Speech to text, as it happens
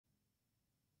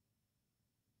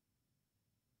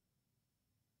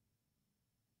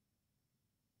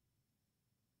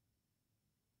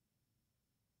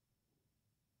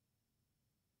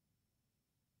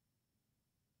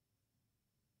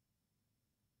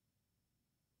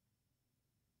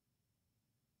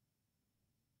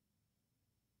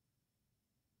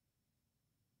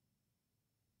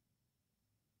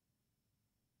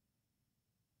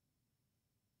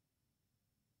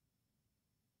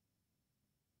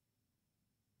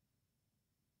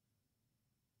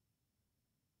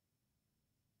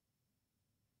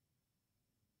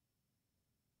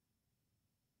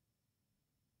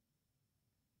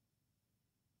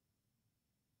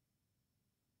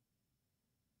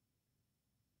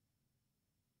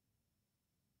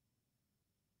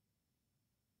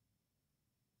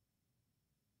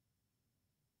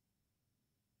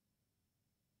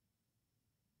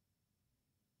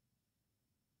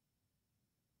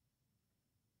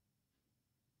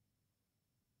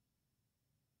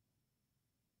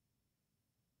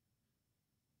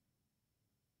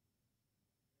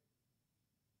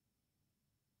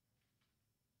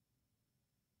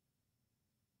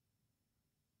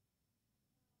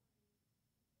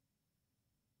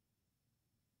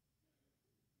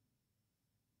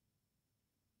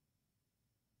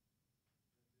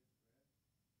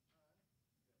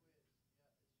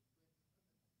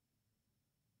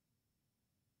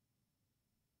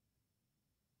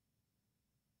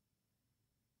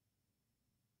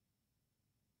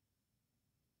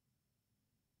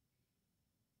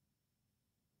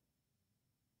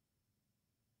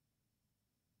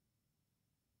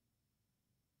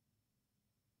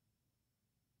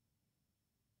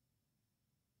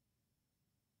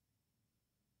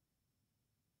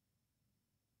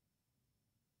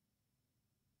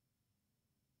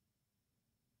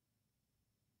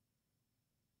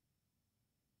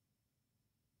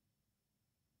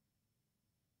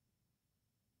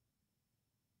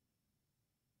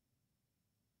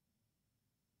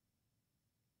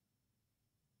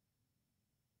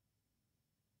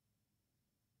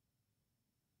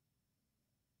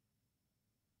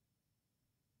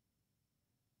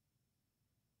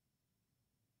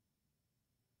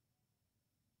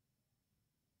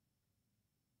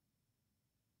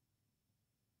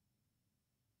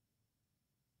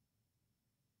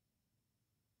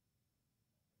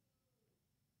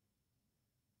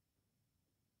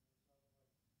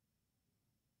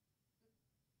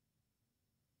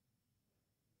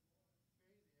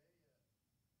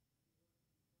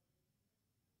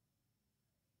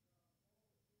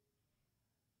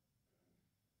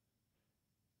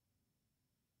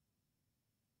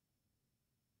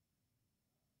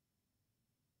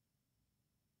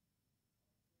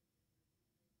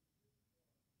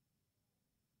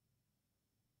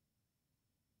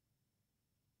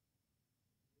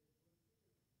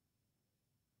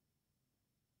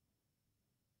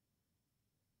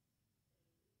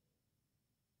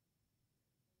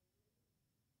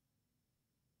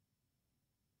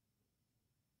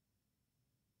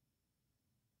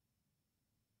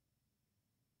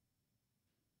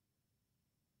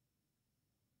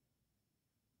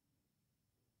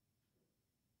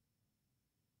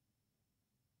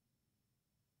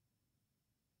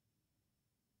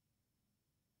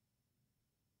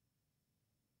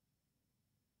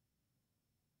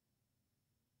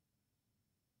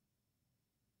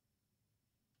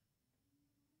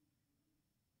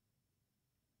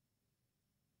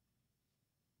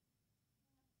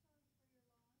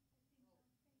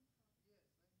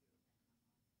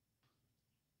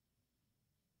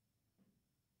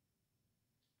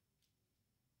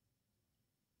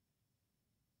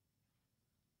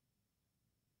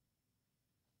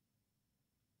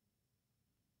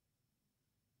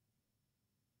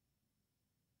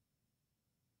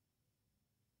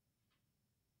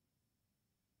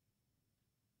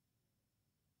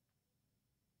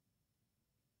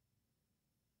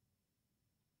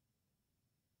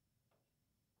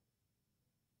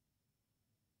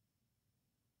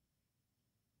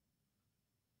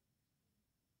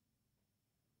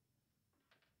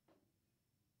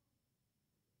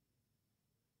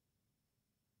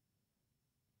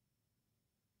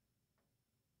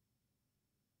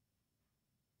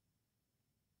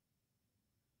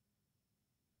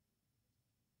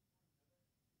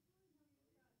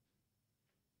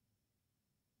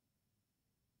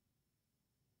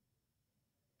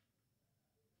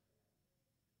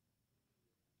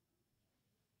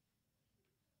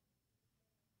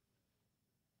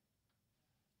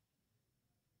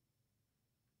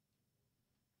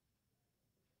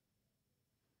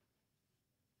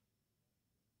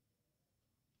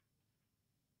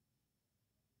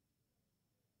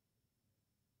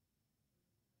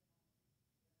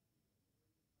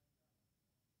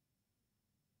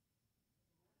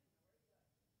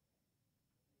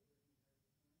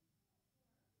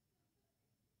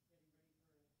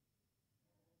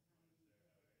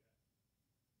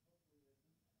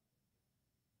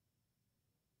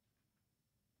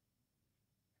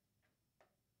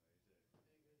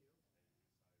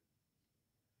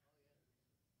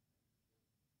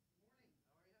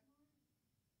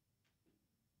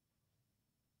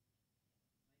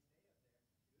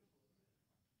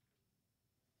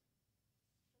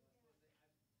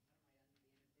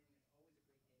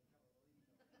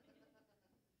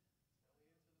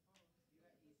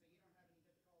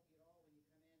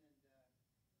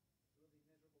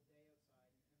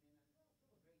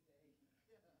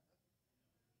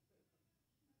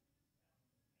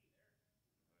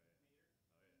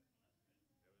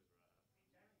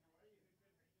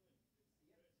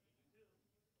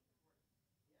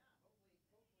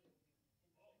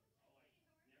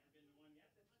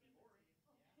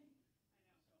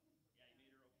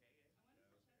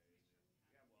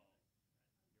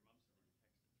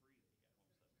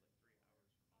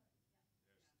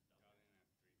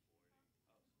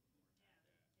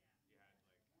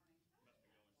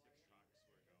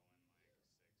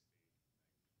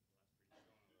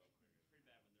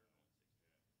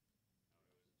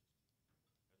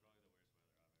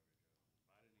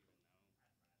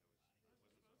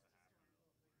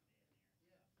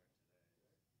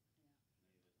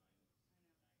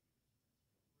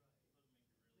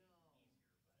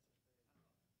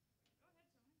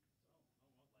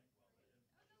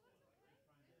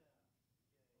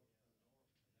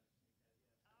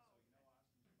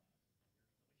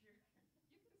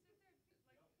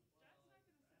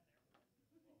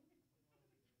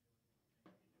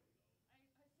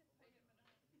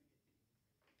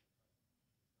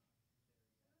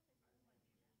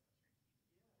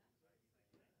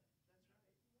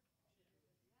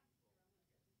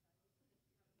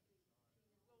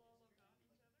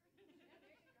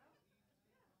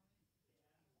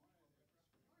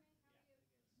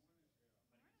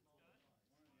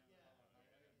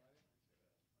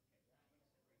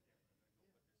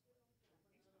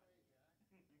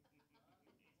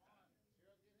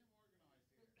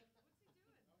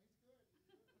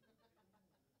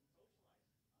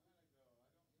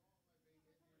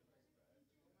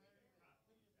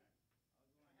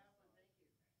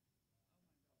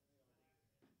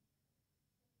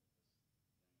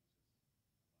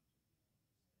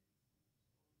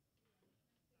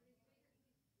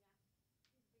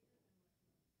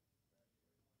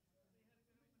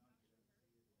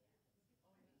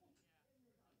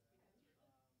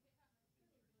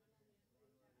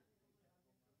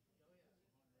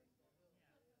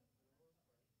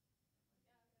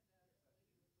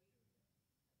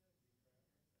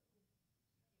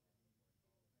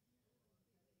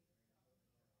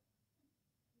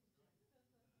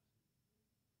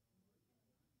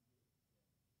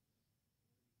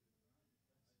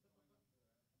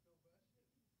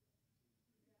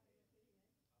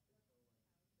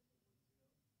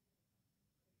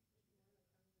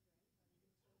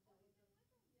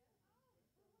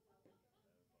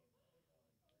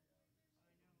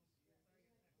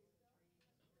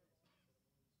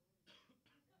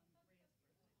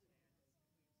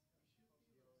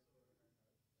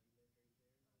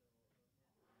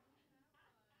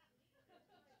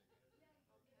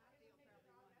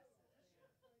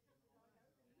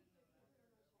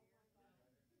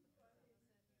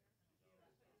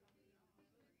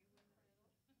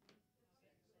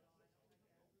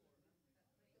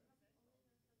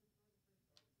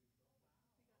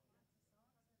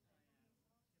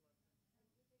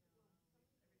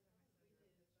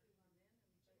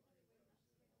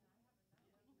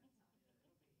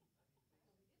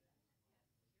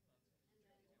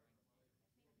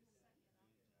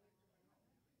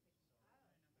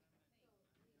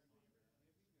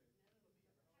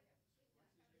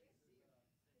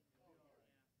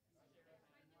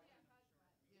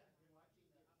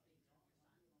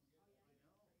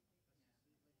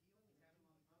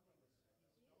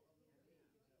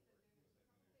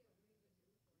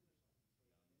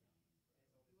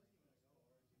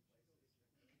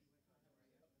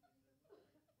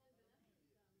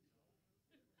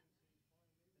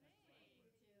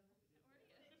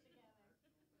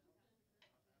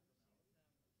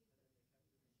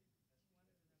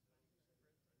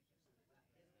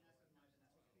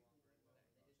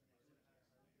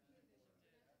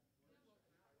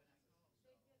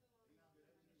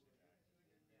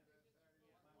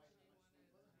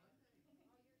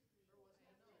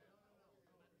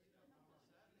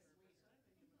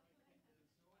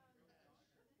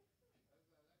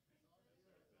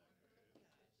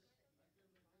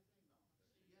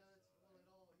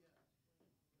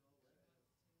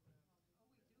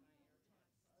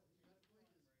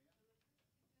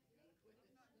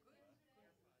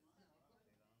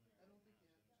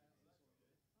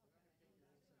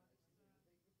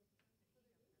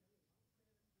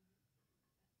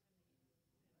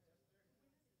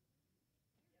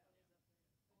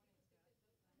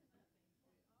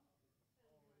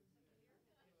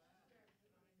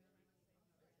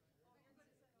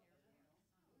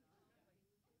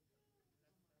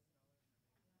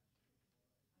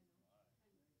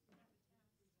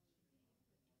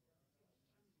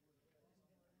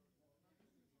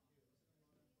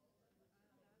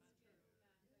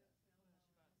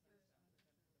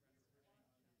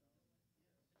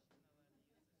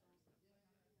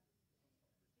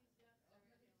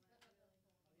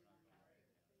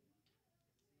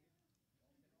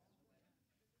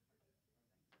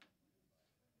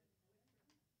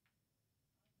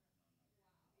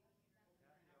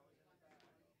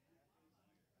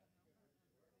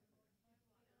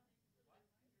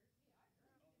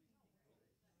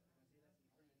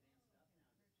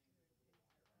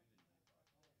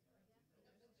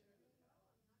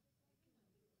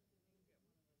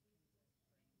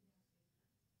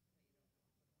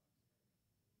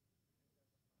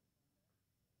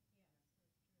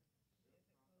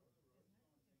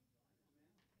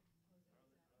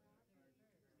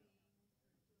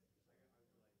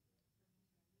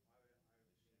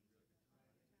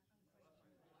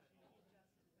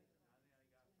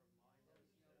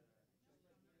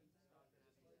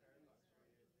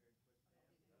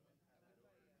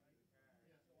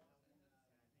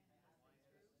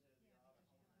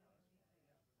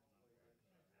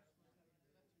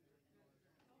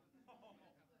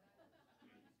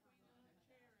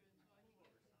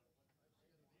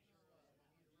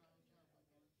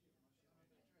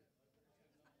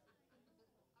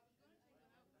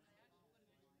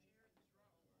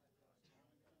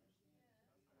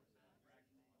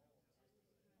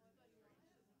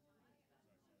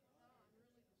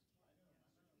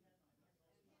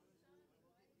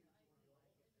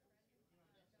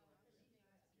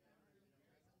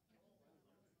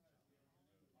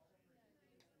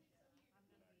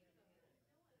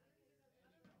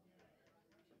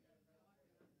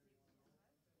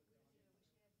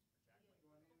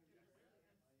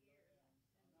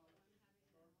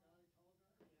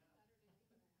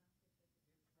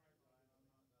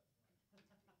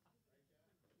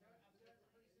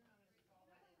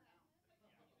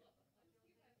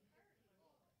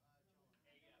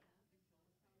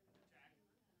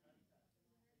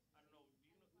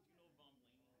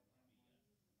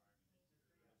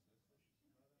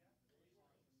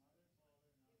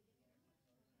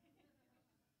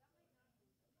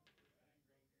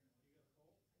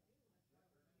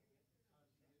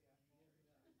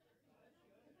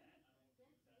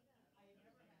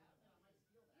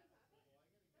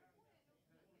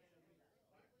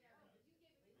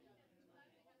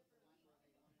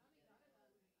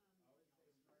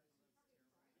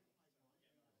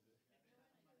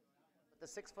the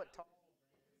 6 foot tall.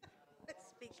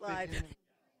 Speak live.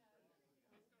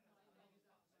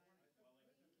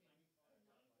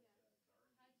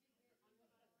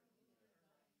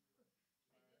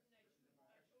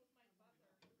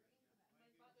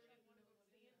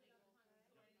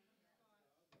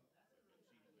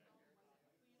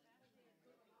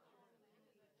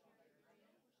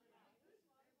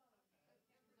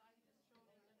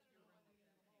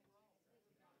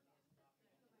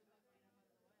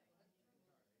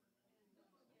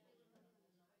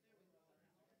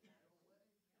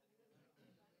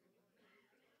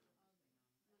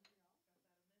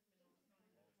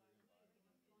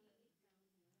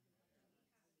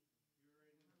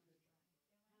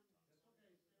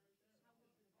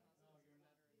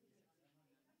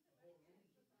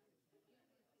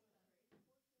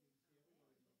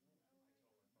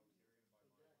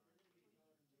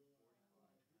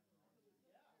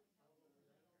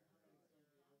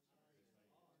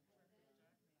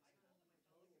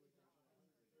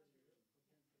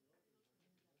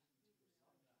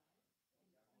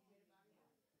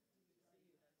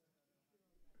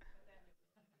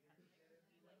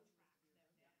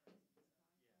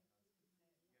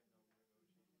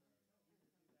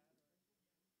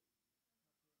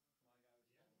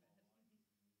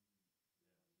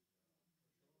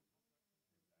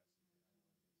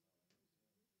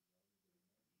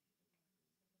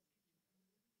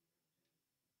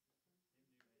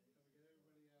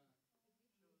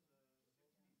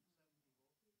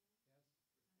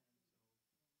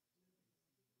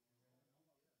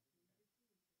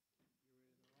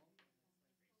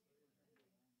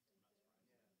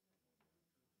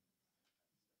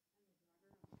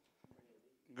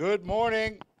 Good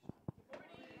morning.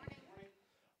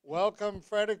 Welcome,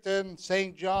 Fredericton,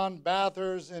 St. John,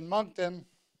 Bathurst, and Moncton,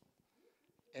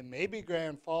 and maybe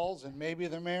Grand Falls, and maybe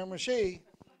the Miramichi.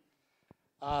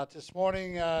 This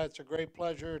morning, it's a great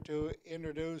pleasure to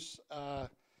introduce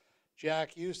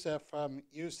Jack Youssef from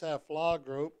Youssef Law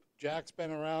Group. Jack's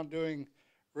been around doing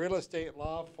real estate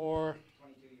law for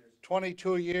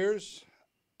 22 years.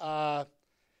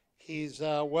 He's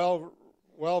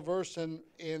well versed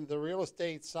in the real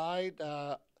estate side.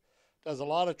 Does a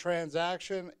lot of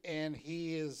transaction, and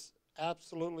he is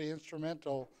absolutely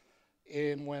instrumental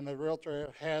in when the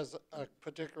realtor has a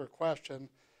particular question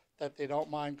that they don't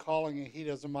mind calling you. He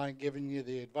doesn't mind giving you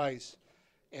the advice,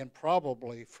 and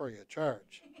probably free of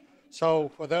charge.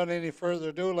 So without any further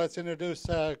ado, let's introduce,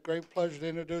 great pleasure to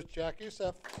introduce Jack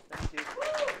Youssef. Thank you.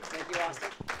 Thank you, Austin.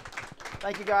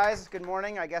 Thank you, guys. Good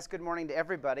morning. I guess good morning to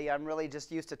everybody. I'm really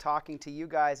just used to talking to you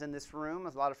guys in this room.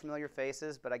 There's a lot of familiar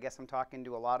faces, but I guess I'm talking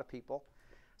to a lot of people.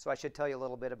 So I should tell you a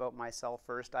little bit about myself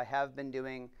first. I have been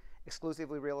doing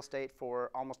exclusively real estate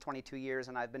for almost 22 years,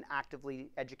 and I've been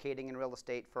actively educating in real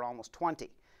estate for almost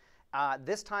 20.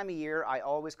 This time of year, I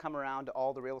always come around to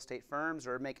all the real estate firms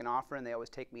or make an offer, and they always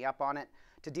take me up on it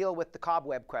to deal with the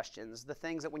cobweb questions, the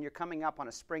things that when you're coming up on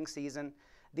a spring season,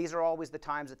 these are always the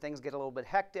times that things get a little bit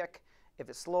hectic. If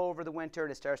it's slow over the winter,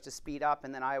 it starts to speed up,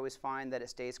 and then I always find that it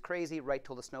stays crazy right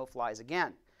till the snow flies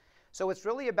again. So it's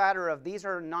really a matter of these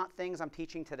are not things I'm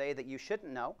teaching today that you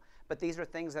shouldn't know, but these are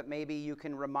things that maybe you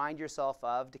can remind yourself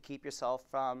of to keep yourself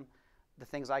from the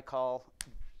things I call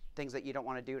things that you don't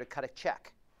want to do to cut a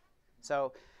check.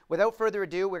 So without further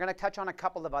ado, we're going to touch on a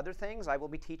couple of other things. I will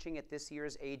be teaching at this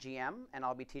year's AGM, and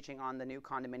I'll be teaching on the new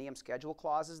condominium schedule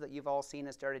clauses that you've all seen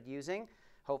and started using,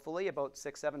 hopefully about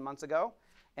 6-7 months ago,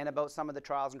 and about some of the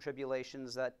trials and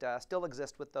tribulations that still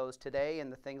exist with those today and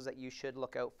the things that you should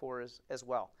look out for as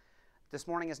well. This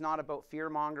morning is not about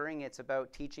fear-mongering. It's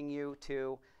about teaching you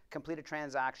to complete a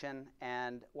transaction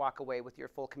and walk away with your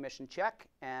full commission check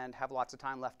and have lots of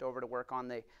time left over to work on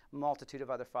the multitude of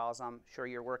other files I'm sure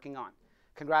you're working on.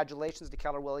 Congratulations to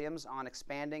Keller Williams on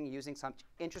expanding using some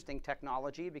interesting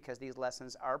technology because these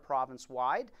lessons are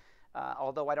province-wide.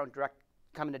 Although I don't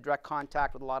come into direct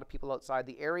contact with a lot of people outside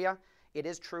the area, it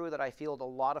is true that I field a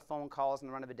lot of phone calls in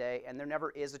the run of a day, and there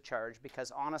never is a charge because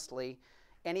honestly,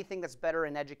 anything that's better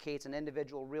and educates an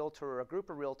individual realtor or a group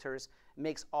of realtors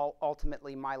makes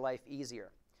ultimately my life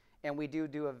easier. And we do,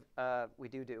 but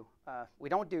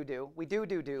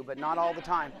not all the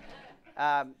time.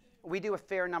 We do a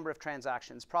fair number of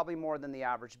transactions, probably more than the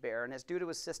average bear, and it's due to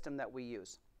a system that we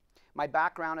use. My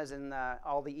background is in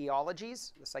all the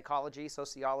eologies, the psychology,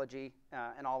 sociology,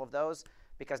 and all of those,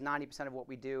 because 90% of what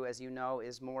we do, as you know,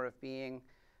 is more of being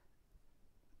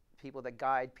people that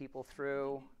guide people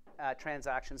through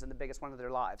transactions in the biggest one of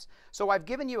their lives. So I've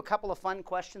given you a couple of fun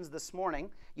questions this morning.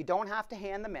 You don't have to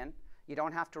hand them in. You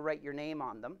don't have to write your name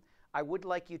on them. I would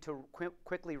like you to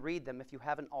quickly read them if you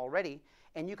haven't already,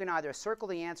 and you can either circle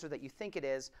the answer that you think it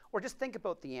is, or just think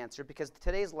about the answer, because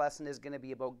today's lesson is going to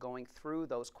be about going through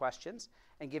those questions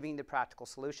and giving you the practical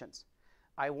solutions.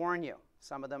 I warn you,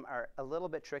 some of them are a little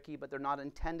bit tricky, but they're not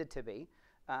intended to be,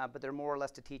 but they're more or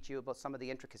less to teach you about some of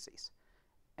the intricacies.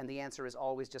 And the answer is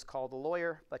always just call the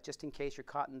lawyer, but just in case you're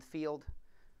caught in the field,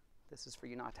 this is for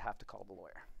you not to have to call the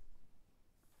lawyer.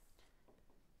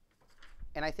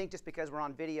 And I think just because we're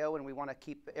on video and we want to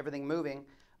keep everything moving,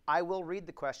 I will read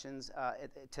the questions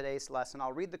at today's lesson.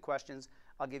 I'll read the questions,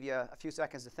 I'll give you a few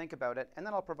seconds to think about it, and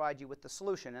then I'll provide you with the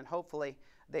solution, and hopefully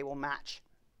they will match.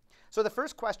 So the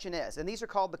first question is, and these are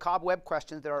called the cobweb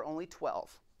questions, there are only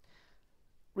 12.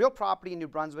 Real property in New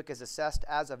Brunswick is assessed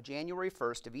as of January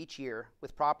 1st of each year,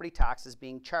 with property taxes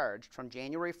being charged from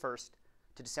January 1st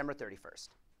to December 31st.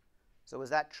 So is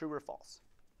that true or false?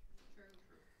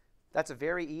 That's a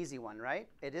very easy one, right?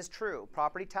 It is true.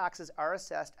 Property taxes are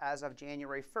assessed as of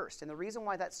January 1st. And the reason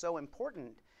why that's so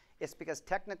important is because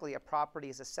technically a property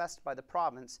is assessed by the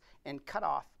province and cut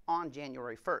off on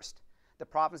January 1st. The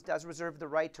province does reserve the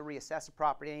right to reassess a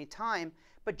property at any time,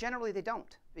 but generally they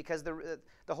don't, because the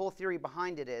whole theory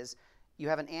behind it is you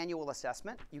have an annual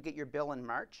assessment, you get your bill in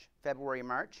March, February,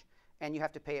 March, and you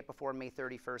have to pay it before May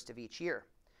 31st of each year.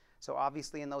 So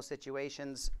obviously in those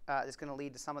situations, it's going to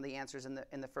lead to some of the answers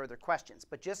in the further questions.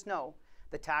 But just know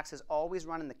the taxes always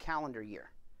run in the calendar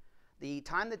year. The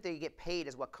time that they get paid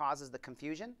is what causes the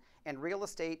confusion, and real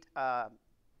estate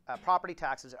property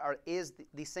taxes is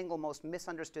the single most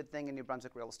misunderstood thing in New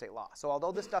Brunswick real estate law. So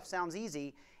although this stuff sounds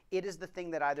easy, it is the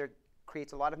thing that either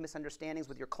creates a lot of misunderstandings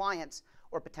with your clients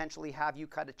or potentially have you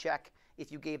cut a check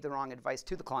if you gave the wrong advice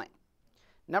to the client.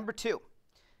 Number 2.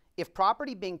 If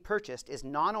property being purchased is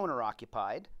non-owner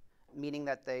occupied, meaning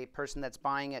that the person that's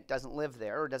buying it doesn't live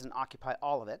there or doesn't occupy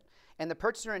all of it, and the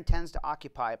purchaser intends to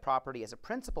occupy a property as a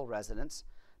principal residence,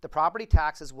 the property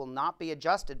taxes will not be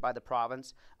adjusted by the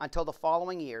province until the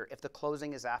following year if the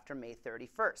closing is after May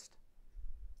 31st.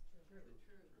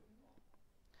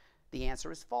 The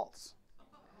answer is false.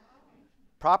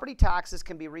 Property taxes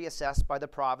can be reassessed by the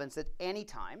province at any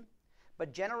time.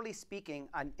 But generally speaking,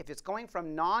 if it's going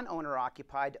from non-owner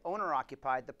occupied to owner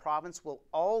occupied, the province will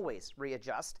always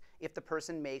readjust if the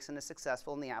person makes and is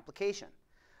successful in the application.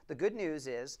 The good news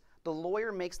is the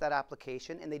lawyer makes that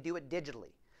application and they do it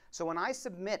digitally. So when I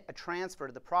submit a transfer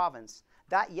to the province,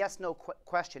 that yes-no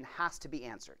question has to be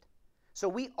answered. So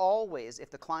we always, if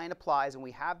the client applies and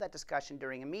we have that discussion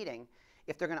during a meeting,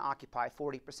 if they're going to occupy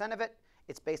 40% of it,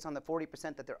 it's based on the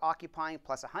 40% that they're occupying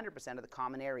plus 100% of the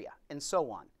common area, and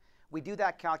so on. We do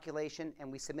that calculation and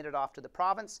we submit it off to the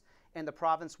province, and the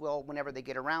province will, whenever they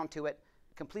get around to it,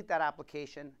 complete that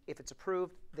application. If it's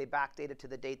approved, they backdate it to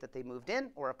the date that they moved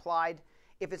in or applied.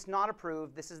 If it's not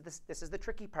approved, this is the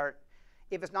tricky part.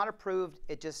 If it's not approved,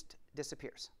 it just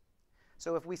disappears.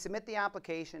 So if we submit the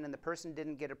application and the person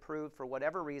didn't get approved for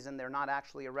whatever reason, they're not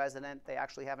actually a resident, they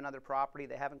actually have another property,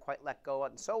 they haven't quite let go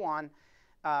of, and so on,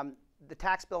 the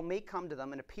tax bill may come to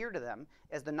them and appear to them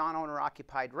as the non-owner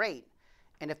occupied rate.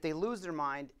 And if they lose their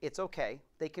mind, it's okay.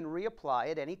 They can reapply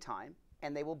at any time,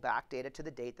 and they will backdate it to the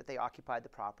date that they occupied the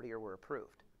property or were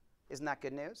approved. Isn't that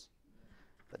good news?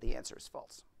 But the answer is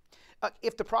false.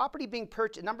 If the property being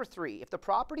purchased, number 3, if the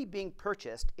property being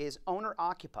purchased is owner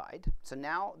occupied, so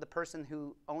now the person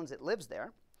who owns it lives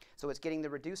there, so it's getting the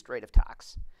reduced rate of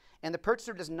tax, and the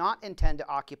purchaser does not intend to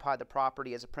occupy the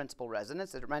property as a principal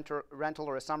residence, a rental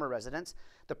or a summer residence,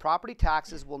 the property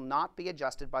taxes will not be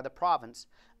adjusted by the province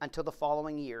until the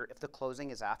following year if the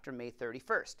closing is after May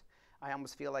 31st. I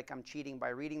almost feel like I'm cheating by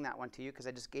reading that one to you because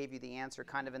I just gave you the answer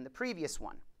kind of in the previous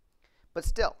one. But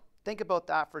still, think about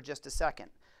that for just a second.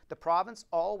 The province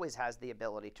always has the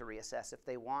ability to reassess if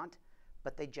they want,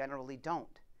 but they generally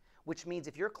don't. Which means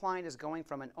if your client is going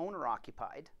from an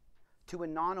owner-occupied to a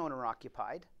non-owner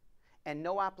occupied, and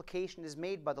no application is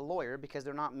made by the lawyer because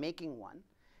they're not making one,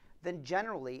 then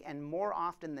generally and more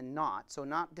often than not, so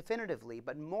not definitively,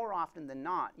 but more often than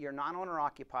not, your non-owner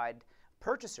occupied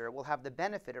purchaser will have the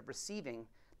benefit of receiving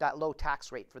that low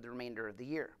tax rate for the remainder of the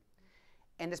year.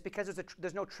 And it's because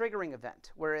there's no triggering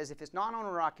event, whereas if it's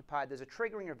non-owner occupied, there's a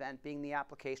triggering event being the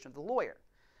application of the lawyer.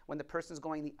 When the person's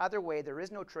going the other way, there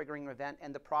is no triggering event,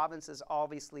 and the province is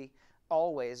obviously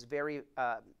always very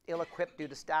ill-equipped due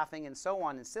to staffing and so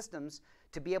on and systems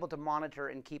to be able to monitor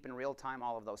and keep in real time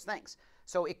all of those things.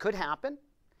 So it could happen,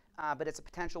 but it's a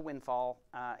potential windfall,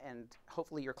 and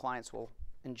hopefully your clients will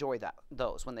enjoy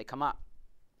those when they come up.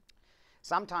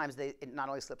 Sometimes it not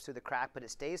only slips through the crack, but it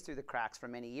stays through the cracks for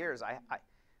many years.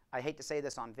 I hate to say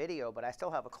this on video, but I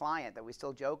still have a client that we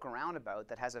still joke around about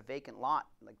that has a vacant lot.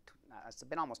 Like it's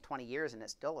been almost 20 years, and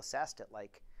it's still assessed at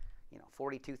like,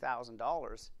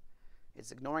 $42,000.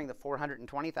 It's ignoring the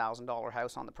 $420,000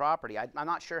 house on the property. I'm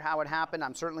not sure how it happened.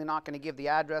 I'm certainly not going to give the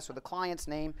address or the client's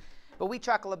name, but we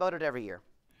chuckle about it every year.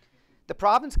 The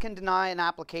province can deny an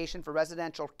application for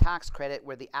residential tax credit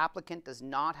where the applicant does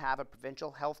not have a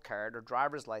provincial health card or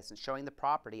driver's license showing the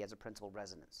property as a principal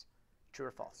residence. True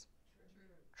or false?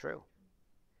 True.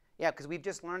 Yeah, because we've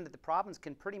just learned that the province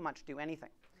can pretty much do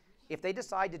anything. If they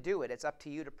decide to do it, it's up to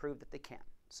you to prove that they can.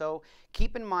 So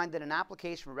keep in mind that an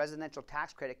application for residential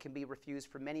tax credit can be refused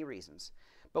for many reasons.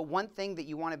 But one thing that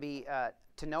you want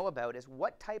to know about is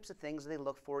what types of things do they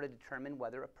look for to determine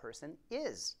whether a person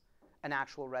is an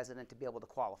actual resident to be able to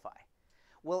qualify.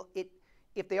 Well,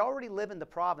 if they already live in the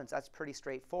province, that's pretty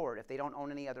straightforward. If they don't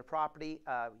own any other property,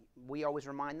 we always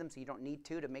remind them, so you don't need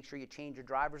to make sure you change your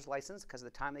driver's license, because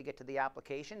at the time they get to the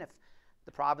application, if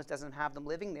the province doesn't have them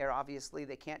living there, obviously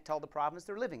they can't tell the province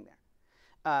they're living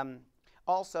there.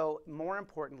 Also, more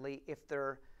importantly, if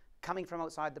they're coming from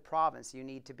outside the province, you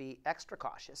need to be extra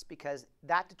cautious, because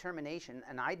that determination,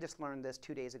 and I just learned this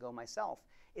 2 days ago myself,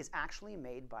 is actually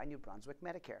made by New Brunswick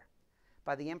Medicare,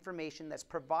 by the information that's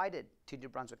provided to New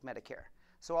Brunswick Medicare.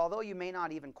 So although you may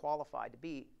not even qualify to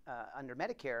be under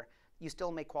Medicare, you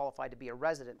still may qualify to be a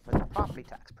resident for the property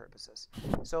tax purposes.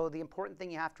 So the important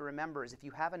thing you have to remember is if you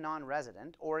have a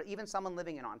non-resident, or even someone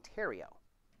living in Ontario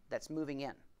that's moving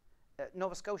in,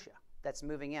 Nova Scotia that's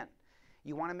moving in,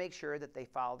 you want to make sure that they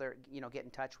file their, get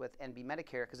in touch with NB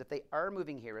Medicare, because if they are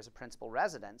moving here as a principal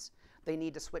residence, they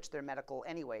need to switch their medical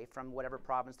anyway from whatever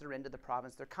province they're in to the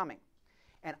province they're coming.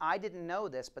 And I didn't know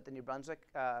this, but the New Brunswick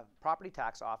Property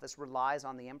Tax Office relies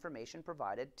on the information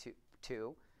provided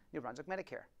to New Brunswick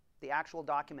Medicare. The actual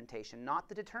documentation, not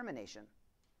the determination.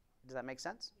 Does that make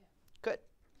sense? Yeah. Good.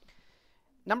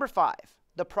 Number 5,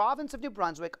 the province of New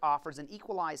Brunswick offers an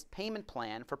equalized payment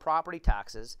plan for property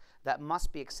taxes that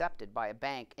must be accepted by a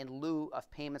bank in lieu of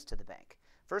payments to the bank.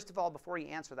 First of all, before you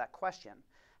answer that question,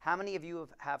 how many of you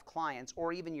have clients,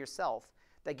 or even yourself,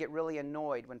 that get really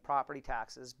annoyed when property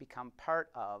taxes become part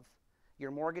of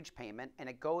your mortgage payment, and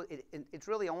it's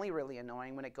really only really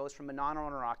annoying when it goes from a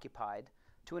non-owner occupied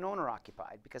to an owner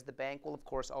occupied, because the bank will of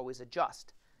course always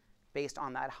adjust based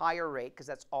on that higher rate, because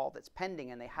that's all that's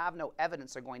pending, and they have no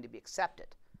evidence they're going to be accepted,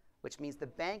 which means the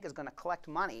bank is going to collect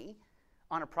money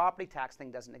on a property tax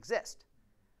thing doesn't exist.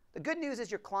 The good news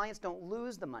is your clients don't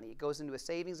lose the money. It goes into a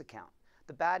savings account.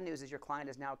 The bad news is your client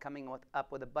is now coming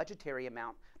up with a budgetary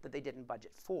amount that they didn't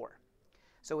budget for.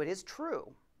 So it is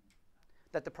true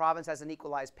that the province has an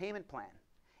equalized payment plan.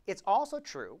 It's also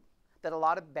true that a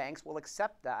lot of banks will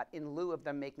accept that in lieu of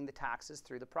them making the taxes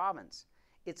through the province.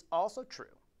 It's also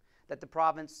true that the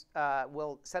province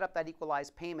will set up that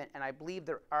equalized payment, and I believe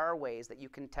there are ways that you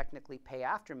can technically pay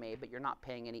after May, but you're not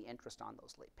paying any interest on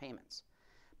those late payments.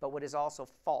 But what is also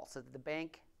false is that the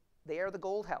bank, they hold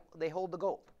the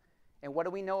gold. And what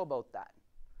do we know about that?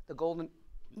 The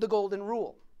golden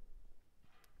rule.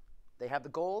 They have the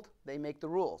gold, they make the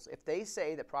rules. If they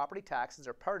say that property taxes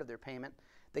are part of their payment,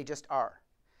 they just are.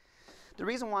 The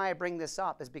reason why I bring this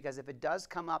up is because if it does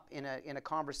come up in a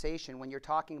conversation when you're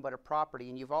talking about a property,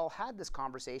 and you've all had this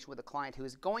conversation with a client who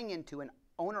is going into an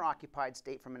owner-occupied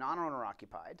state from a non-owner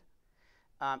occupied,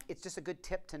 it's just a good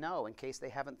tip to know in case they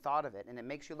haven't thought of it. And it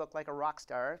makes you look like a rock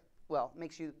star. Well, it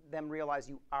makes them realize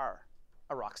you are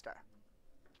a rock star.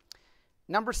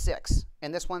 Number 6,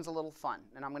 and this one's a little fun,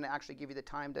 and I'm going to actually give you the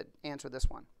time to answer this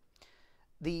one.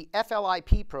 The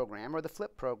FLIP program, or the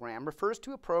FLIP program, refers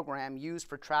to a program used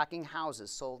for tracking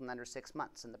houses sold in under 6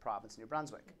 months in the province of New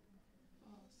Brunswick.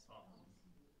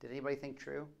 Did anybody think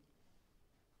true?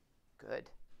 Good.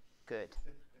 Good.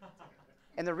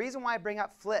 And the reason why I bring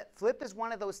up FLIP is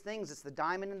one of those things, it's the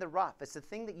diamond in the rough. It's the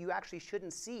thing that you actually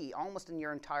shouldn't see almost in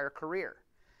your entire career.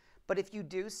 But if you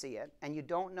do see it and you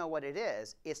don't know what it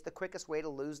is, it's the quickest way to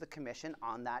lose the commission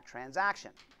on that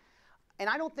transaction. And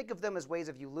I don't think of them as ways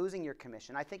of you losing your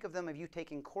commission. I think of them of you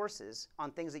taking courses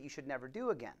on things that you should never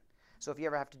do again. So if you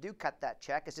ever have to cut that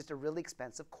check, it's just a really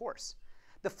expensive course.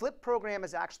 The FLIP program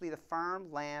is actually the Farm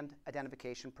Land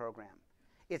Identification Program.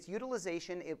 Its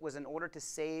utilization, it was in order to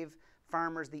save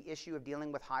farmers the issue of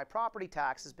dealing with high property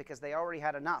taxes, because they already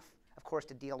had enough, of course,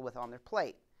 to deal with on their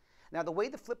plate. Now, the way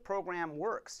the FLIP program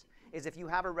works is if you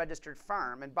have a registered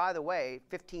farm, and by the way,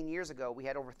 15 years ago, we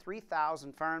had over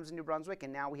 3,000 farms in New Brunswick,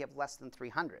 and now we have less than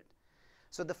 300.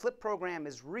 So the FLIP program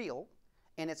is real,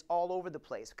 and it's all over the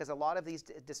place, because a lot of these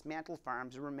dismantled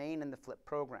farms remain in the FLIP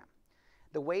program.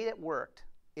 The way it worked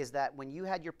is that when you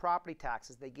had your property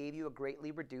taxes, they gave you a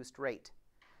greatly reduced rate.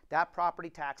 That property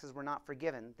taxes were not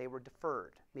forgiven, they were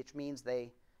deferred, which means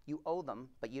you owe them,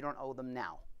 but you don't owe them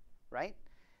now, right?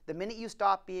 The minute you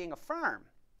stop being a farm,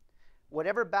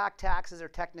 whatever back taxes are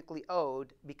technically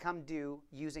owed become due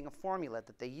using a formula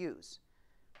that they use.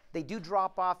 They do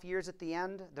drop off years at the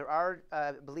end. There are,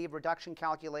 I believe, reduction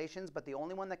calculations, but the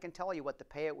only one that can tell you what the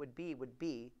payout would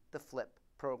be the flip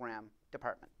program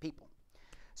department, people.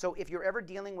 So if you're ever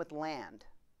dealing with land,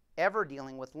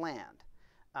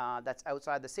 that's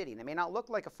outside the city, and it may not look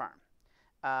like a farm,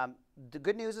 the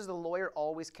good news is the lawyer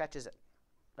always catches it.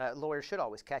 Lawyer should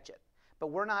always catch it. But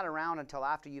we're not around until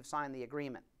after you've signed the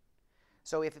agreement.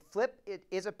 So if it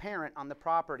is apparent on the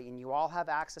property and you all have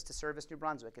access to Service New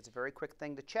Brunswick, it's a very quick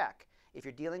thing to check. If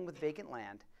you're dealing with vacant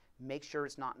land, make sure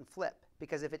it's not in flip.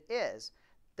 Because if it is,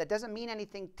 that doesn't mean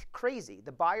anything crazy.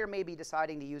 The buyer may be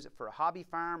deciding to use it for a hobby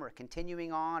farm or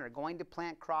continuing on or going to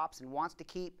plant crops and wants to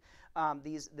keep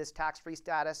this tax-free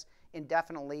status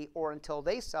indefinitely or until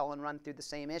they sell and run through the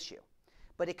same issue.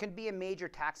 But it can be a major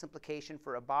tax implication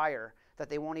for a buyer that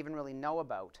they won't even really know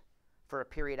about for a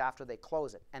period after they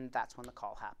close it, and that's when the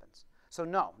call happens. So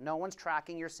no one's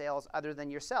tracking your sales other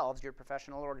than yourselves. Your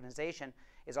professional organization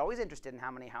is always interested in how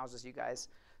many houses you guys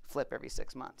flip every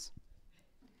 6 months.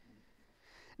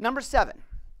 Number 7,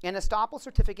 an estoppel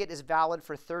certificate is valid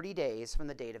for 30 days from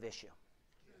the date of issue.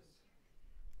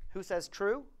 Who says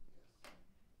true?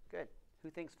 Good. Who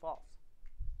thinks false?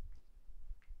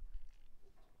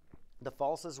 The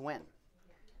falses win.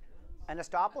 An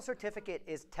estoppel certificate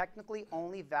is technically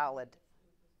only valid.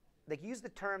 They use the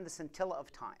term the scintilla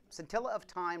of time. Scintilla of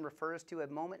time refers to a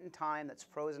moment in time that's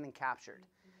frozen and captured.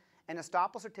 An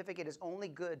estoppel certificate is only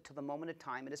good till the moment in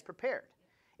time it is prepared.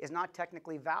 It is not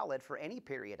technically valid for any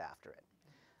period after it.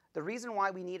 The reason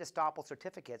why we need estoppel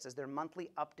certificates is they're monthly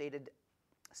updated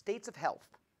states of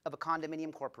health of a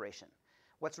condominium corporation.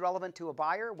 What's relevant to a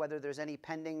buyer, whether there's any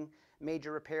pending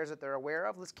major repairs that they're aware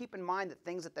of, let's keep in mind that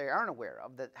things that they aren't aware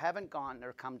of, that haven't gone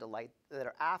or come to light, that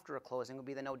are after a closing, will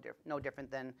be no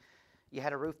different than you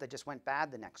had a roof that just went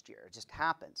bad the next year. It just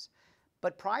happens.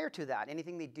 But prior to that,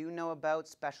 anything they do know about,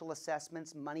 special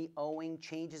assessments, money owing,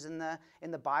 changes in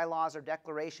the bylaws or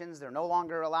declarations, they're no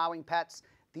longer allowing pets,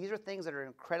 these are things that are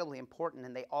incredibly important,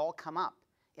 and they all come up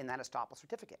in that estoppel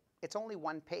certificate. It's only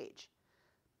one page.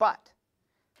 But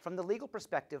from the legal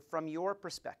perspective, from your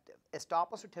perspective,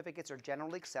 estoppel certificates are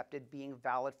generally accepted being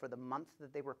valid for the month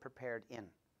that they were prepared in.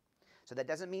 So that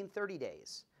doesn't mean 30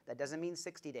 days. That doesn't mean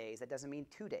 60 days. That doesn't mean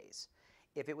 2 days.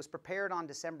 If it was prepared on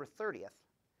December 30th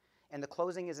and the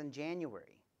closing is in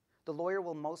January, the lawyer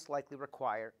will most likely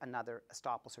require another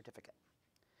estoppel certificate.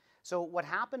 So what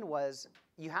happened was,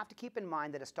 you have to keep in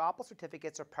mind that estoppel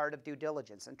certificates are part of due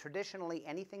diligence, and traditionally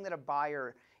anything that a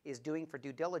buyer is doing for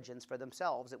due diligence for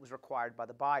themselves, it was required by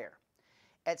the buyer.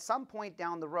 At some point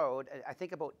down the road, I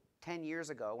think about 10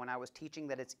 years ago, when I was teaching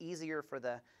that it's easier for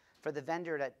the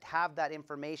vendor to have that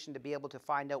information to be able to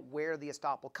find out where the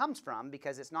estoppel comes from,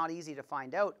 because it's not easy to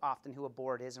find out often who a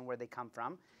board is and where they come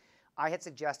from, I had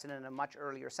suggested in a much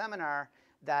earlier seminar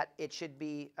that it should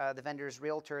be the vendor's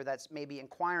realtor that's maybe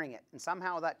inquiring it. And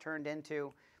somehow that turned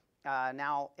into,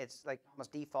 now it's like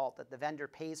almost default that the vendor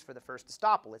pays for the first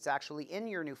estoppel. It's actually in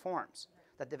your new forms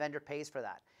that the vendor pays for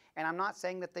that. And I'm not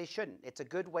saying that they shouldn't. It's a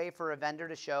good way for a vendor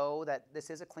to show that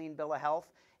this is a clean bill of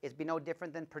health. It'd be no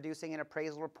different than producing an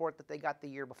appraisal report that they got the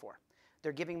year before.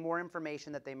 They're giving more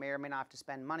information that they may or may not have to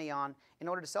spend money on in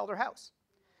order to sell their house.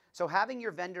 So having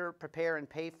your vendor prepare and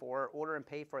pay for, order and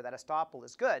pay for that estoppel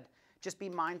is good. Just be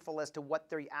mindful as to what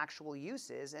their actual use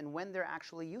is and when they're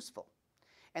actually useful.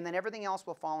 And then everything else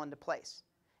will fall into place.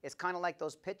 It's kind of like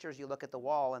those pictures you look at the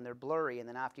wall and they're blurry, and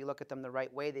then after you look at them the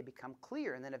right way, they become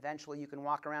clear, and then eventually you can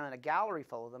walk around in a gallery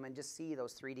full of them and just see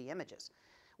those 3D images.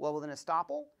 Well, with an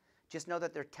estoppel, just know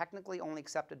that they're technically only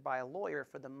accepted by a lawyer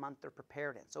for the month they're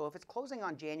prepared in. So if it's closing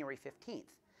on January 15th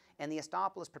and the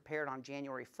estoppel is prepared on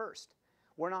January 1st,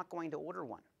 we're not going to order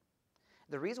one.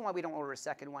 The reason why we don't order a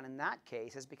second one in that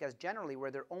case is because generally where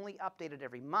they're only updated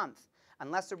every month,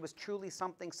 unless there was truly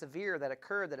something severe that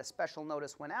occurred that a special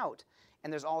notice went out,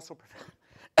 and there's also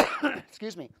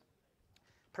excuse me,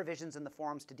 provisions in the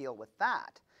forms to deal with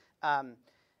that.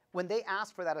 When they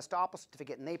ask for that estoppel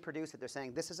certificate and they produce it, they're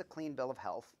saying this is a clean bill of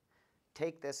health,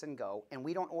 take this and go, and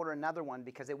we don't order another one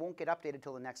because it won't get updated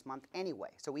till the next month anyway.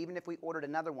 So even if we ordered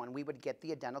another one, we would get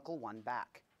the identical one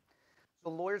back. So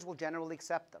lawyers will generally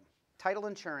accept them. Title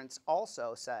insurance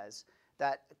also says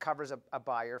that covers a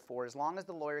buyer for as long as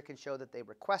the lawyer can show that they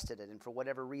requested it, and for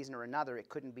whatever reason or another it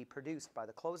couldn't be produced by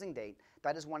the closing date.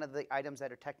 That is one of the items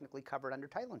that are technically covered under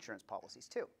title insurance policies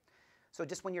too. So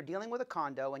just when you're dealing with a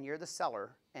condo and you're the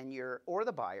seller and or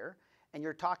the buyer and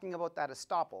you're talking about that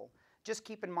estoppel, just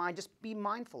keep in mind, just be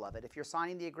mindful of it. If you're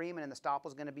signing the agreement and the stop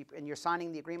is going to be, and you're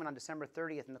signing the agreement on December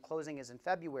 30th and the closing is in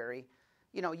February,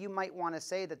 you know, you might want to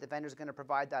say that the vendor is going to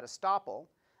provide that estoppel,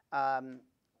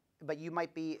 but you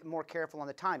might be more careful on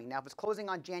the timing. Now, if it's closing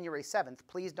on January 7th,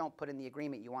 please don't put in the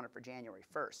agreement you want it for January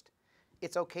 1st.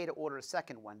 It's okay to order a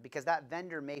second one because that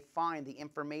vendor may find the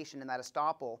information in that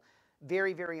estoppel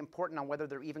very, very important on whether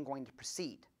they're even going to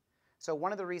proceed. So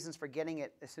one of the reasons for getting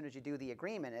it as soon as you do the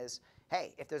agreement is,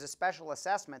 hey, if there's a special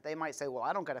assessment, they might say, well,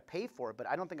 I don't got to pay for it, but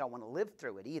I don't think I want to live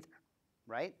through it either,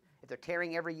 right? If they're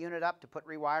tearing every unit up to put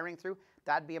rewiring through,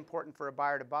 that'd be important for a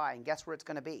buyer to buy. And guess where it's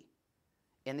going to be?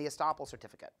 In the estoppel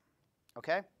certificate,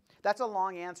 okay? That's a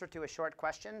long answer to a short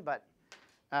question, but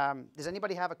does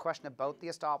anybody have a question about the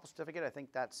estoppel certificate? I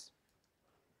think that's,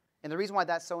 and the reason why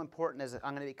that's so important is that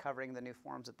I'm going to be covering the new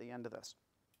forms at the end of this.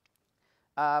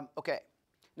 Okay,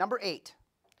 number 8.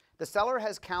 The seller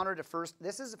has countered a first.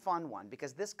 This is a fun one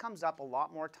because this comes up a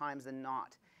lot more times than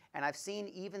not. And I've seen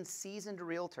even seasoned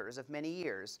realtors of many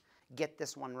years get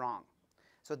this one wrong.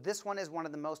 So this one is one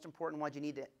of the most important ones you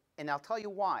need to, and I'll tell you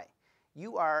why.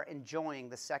 You are enjoying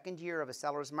the second year of a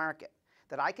seller's market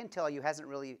that I can tell you hasn't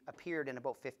really appeared in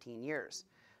about 15 years.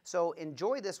 So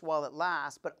enjoy this while it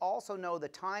lasts, but also know the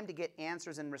time to get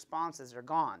answers and responses are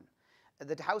gone.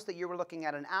 The house that you were looking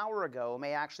at an hour ago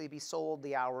may actually be sold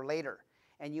the hour later,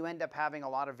 and you end up having a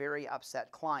lot of very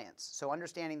upset clients. So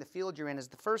understanding the field you're in is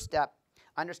the first step.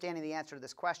 Understanding the answer to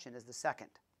this question is the second.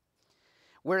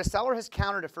 Where a seller has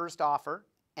countered a first offer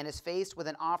and is faced with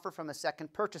an offer from a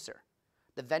second purchaser,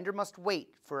 the vendor must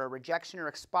wait for a rejection or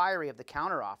expiry of the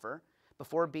counteroffer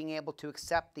before being able to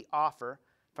accept the offer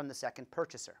from the second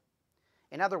purchaser.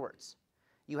 In other words,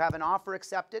 you have an offer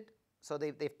accepted, so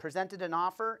they've presented an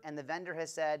offer and the vendor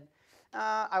has said,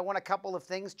 I want a couple of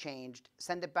things changed,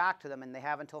 send it back to them, and they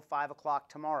have until 5 o'clock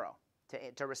tomorrow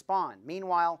to respond.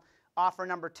 Meanwhile, offer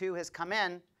number 2 has come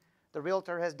in, the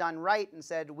realtor has done right and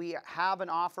said, we have an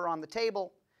offer on the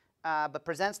table, but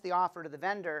presents the offer to the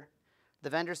vendor. The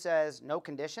vendor says, no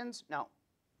conditions? No.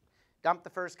 Dump the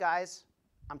first guys,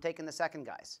 I'm taking the second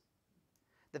guys.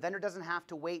 The vendor doesn't have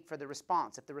to wait for the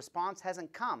response. If the response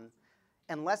hasn't come,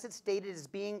 unless it's stated as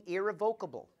being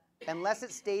irrevocable,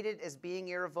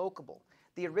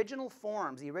 the original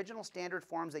forms, the original standard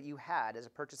forms that you had as a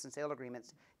purchase and sale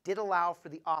agreements did allow for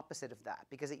the opposite of that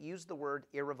because it used the word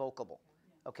irrevocable,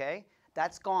 okay?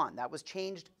 That's gone. That was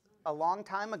changed a long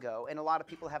time ago, and a lot of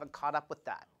people haven't caught up with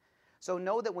that. So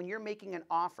know that when you're making an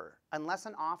offer, unless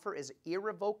an offer is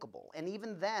irrevocable, and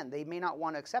even then they may not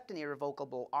want to accept an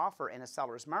irrevocable offer in a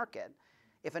seller's market,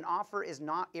 if an offer is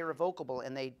not irrevocable,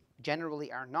 and they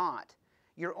generally are not,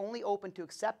 you're only open to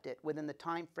accept it within the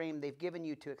time frame they've given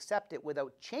you to accept it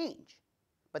without change.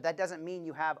 But that doesn't mean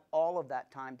you have all of that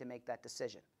time to make that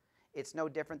decision. It's no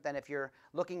different than if you're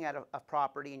looking at a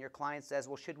property and your client says,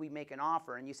 well, should we make an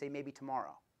offer? And you say, maybe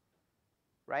tomorrow.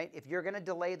 Right? If you're going to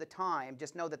delay the time,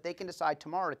 just know that they can decide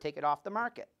tomorrow to take it off the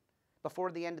market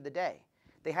before the end of the day.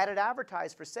 They had it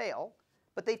advertised for sale,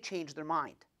 but they've changed their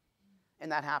mind. And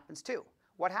that happens too.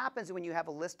 What happens when you have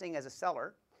a listing as a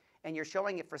seller and you're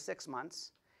showing it for 6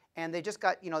 months and they just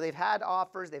got, you know, they've had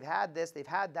offers, they've had this, they've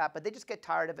had that, but they just get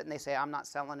tired of it and they say, I'm not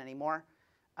selling anymore.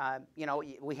 You know,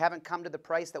 we haven't come to the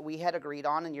price that we had agreed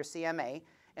on in your CMA,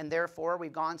 and therefore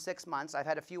we've gone 6 months. I've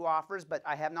had a few offers, but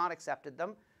I have not accepted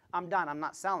them. I'm done, I'm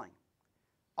not selling.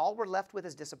 All we're left with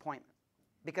is disappointment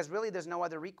because really there's no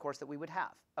other recourse that we would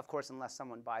have. Of course, unless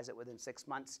someone buys it within 6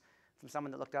 months from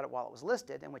someone that looked at it while it was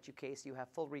listed, in which case you have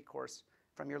full recourse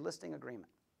from your listing agreement.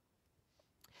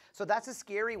 So that's a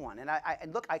scary one.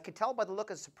 And look, I could tell by the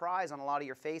look of surprise on a lot of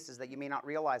your faces that you may not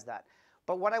realize that.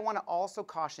 But what I want to also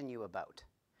caution you about,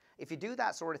 if you do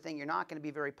that sort of thing, you're not going to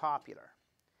be very popular.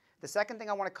 The second thing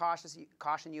I want to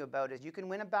caution you about is you can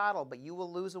win a battle, but you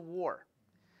will lose a war.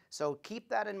 So keep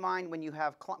that in mind when you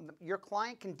have, your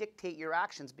client can dictate your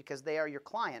actions because they are your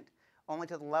client, only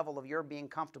to the level of your being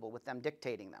comfortable with them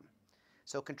dictating them.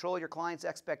 So control your client's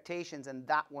expectations, and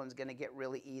that one's going to get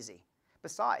really easy.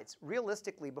 Besides,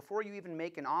 realistically, before you even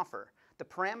make an offer, the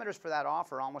parameters for that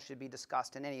offer almost should be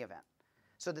discussed in any event.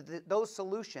 So that those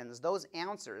solutions, those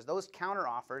answers, those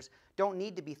counteroffers don't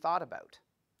need to be thought about.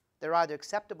 They're either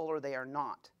acceptable or they are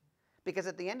not. Because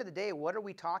at the end of the day, what are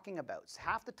we talking about?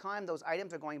 Half the time those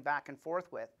items are going back and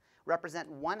forth with represent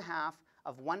 1/2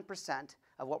 of 1%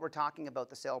 of what we're talking about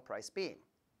the sale price being.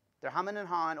 They're humming and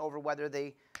hawing over whether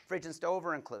the fridge and stove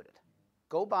are included.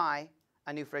 Go buy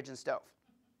a new fridge and stove.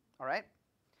 All right?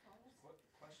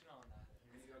 Question on that.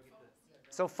 Maybe I'll get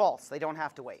this. So false. They don't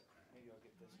have to wait. Maybe I'll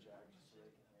get this jack just so they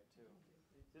can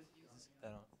hear it too. Is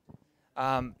that on?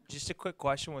 Just a quick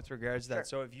question with regards to that. Sure.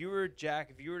 So if you were, Jack,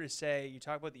 if you were to say, you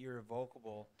talk about the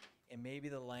irrevocable and maybe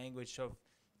the language, so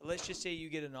let's just say you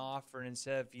get an offer and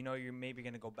instead of, you're maybe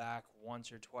going to go back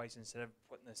once or twice instead of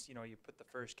putting this, you put the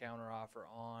first counter offer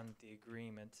on the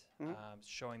agreement,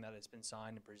 showing that it's been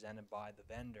signed and presented by the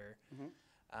vendor,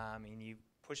 and you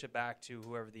push it back to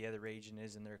whoever the other agent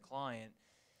is and their client.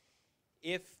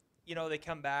 If they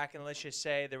come back and let's just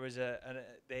say there was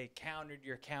they countered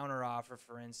your counter offer,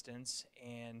 for instance,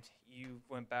 and you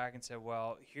went back and said,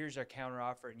 well, here's our counter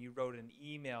offer, and you wrote an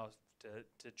email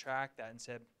to track that and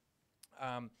said,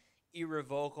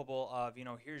 irrevocable of,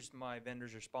 here's my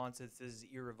vendor's response. This is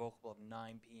irrevocable of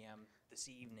 9 p.m. this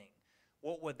evening.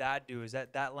 What would that do? Is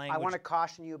that language? I want to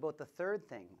caution you about the third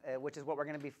thing, which is what we're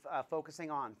going to be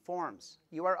focusing on, forms.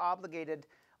 You are obligated.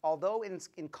 Although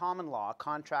in common law,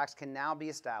 contracts can now be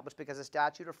established because the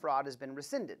statute of fraud has been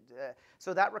rescinded.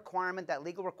 So that requirement, that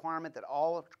legal requirement that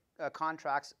all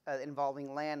contracts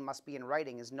involving land must be in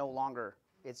writing is no longer,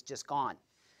 it's just gone.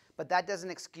 But that doesn't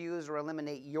excuse or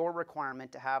eliminate your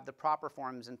requirement to have the proper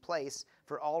forms in place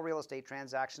for all real estate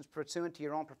transactions pursuant to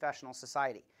your own professional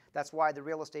society. That's why the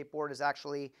Real Estate Board is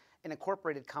actually an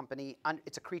incorporated company.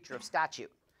 It's a creature of statute.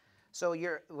 So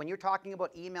when you're talking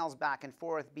about emails back and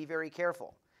forth, be very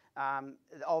careful.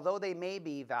 Although they may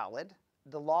be valid,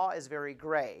 the law is very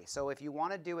gray. So if you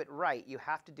want to do it right, you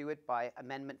have to do it by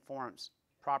amendment forms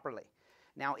properly.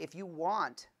 Now, if you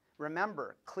want,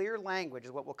 remember, clear language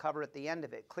is what we'll cover at the end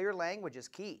of it. Clear language is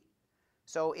key.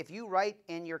 So if you write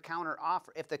in your counter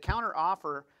offer, if the counter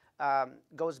offer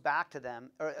goes back to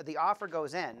them, or the offer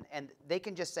goes in, and they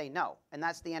can just say no, and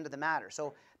that's the end of the matter.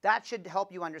 So that should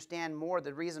help you understand more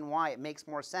the reason why it makes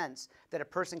more sense that a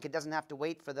person doesn't have to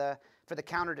wait for the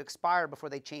counter to expire before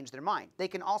they change their mind. They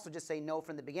can also just say no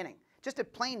from the beginning. Just a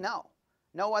plain no.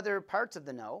 No other parts of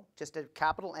the no, just a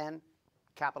capital N,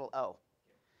 capital O.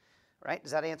 Right?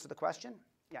 Does that answer the question?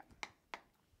 Yeah.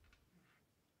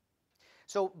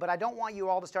 So, but I don't want you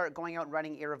all to start going out and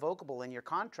writing irrevocable in your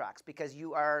contracts because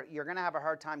you're going to have a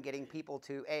hard time getting people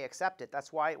to accept it.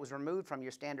 That's why it was removed from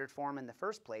your standard form in the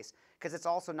first place, because it's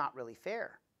also not really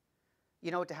fair.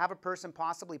 To have a person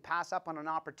possibly pass up on an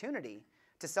opportunity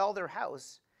to sell their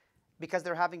house because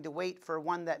they're having to wait for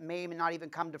one that may not even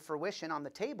come to fruition on the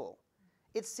table,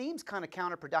 it seems kind of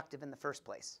counterproductive in the first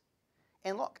place.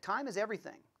 And look, time is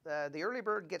everything. The early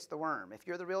bird gets the worm. If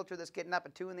you're the realtor that's getting up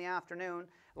at 2 in the afternoon,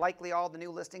 likely all the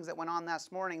new listings that went on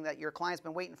this morning that your client's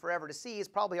been waiting forever to see is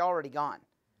probably already gone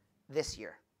this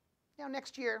year.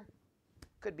 Next year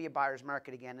could be a buyer's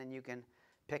market again and you can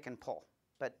pick and pull.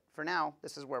 But for now,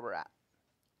 this is where we're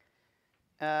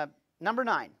at. Number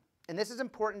 9, and this is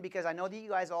important because I know that you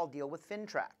guys all deal with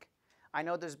FinTrack. I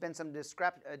know there's been some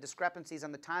discrepancies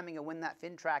on the timing of when that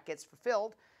FinTrack gets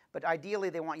fulfilled, but ideally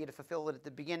they want you to fulfill it at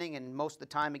the beginning, and most of the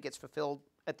time it gets fulfilled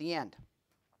at the end.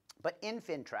 But in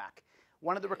FinTrack,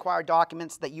 one of the required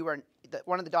documents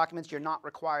one of the documents you're not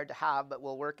required to have, but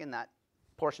will work in that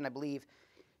portion, I believe,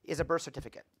 is a birth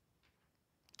certificate.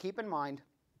 Keep in mind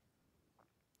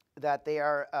that they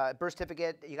are a birth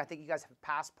certificate. I think you guys have a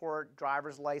passport,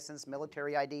 driver's license,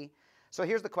 military ID. So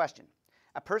here's the question.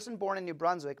 A person born in New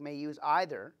Brunswick may use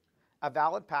either a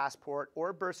valid passport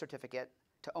or birth certificate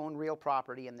to own real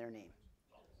property in their name.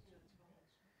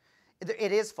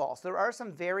 It is false. There are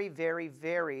some very, very,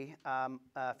 very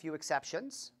few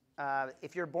exceptions.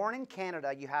 If you're born in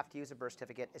Canada, you have to use a birth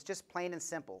certificate. It's just plain and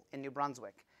simple in New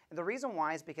Brunswick. And the reason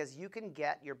why is because you can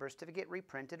get your birth certificate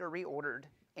reprinted or reordered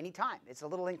anytime. It's a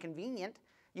little inconvenient.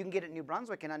 You can get it in New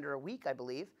Brunswick in under a week, I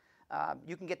believe.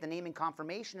 You can get the naming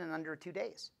confirmation in under 2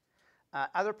 days.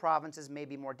 Other provinces may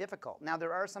be more difficult. Now,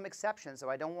 there are some exceptions, so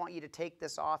I don't want you to take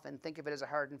this off and think of it as a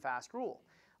hard and fast rule.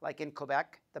 Like in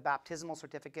Quebec, the baptismal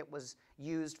certificate was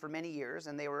used for many years,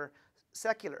 and they were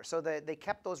secular. So they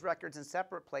kept those records in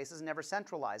separate places, never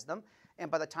centralized them.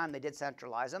 And by the time they did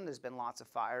centralize them, there's been lots of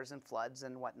fires and floods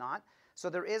and whatnot. So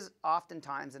there is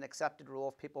oftentimes an accepted rule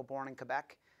of people born in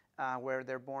Quebec where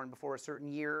they're born before a certain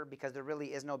year because there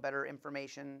really is no better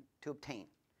information to obtain.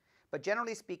 But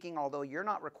generally speaking, although you're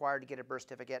not required to get a birth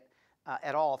certificate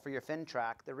at all for your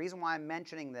FinTrack, the reason why I'm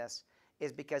mentioning this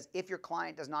is because if your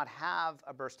client does not have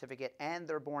a birth certificate and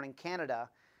they're born in Canada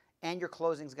and your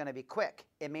closing is going to be quick,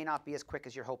 it may not be as quick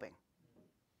as you're hoping.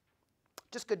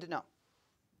 Just good to know.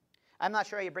 I'm not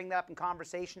sure how you bring that up in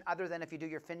conversation other than if you do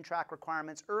your FinTrack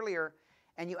requirements earlier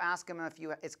and you ask them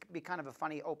it's be kind of a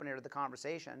funny opener to the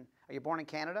conversation. Are you born in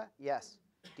Canada? Yes.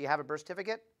 Do you have a birth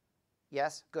certificate?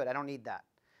 Yes. Good. I don't need that.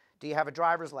 Do you have a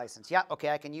driver's license? Yeah, okay,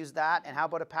 I can use that. And how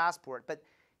about a passport? But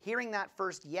hearing that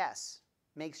first yes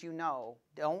makes you know,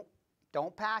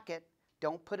 don't pack it,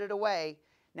 don't put it away.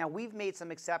 Now, we've made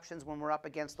some exceptions when we're up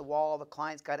against the wall, the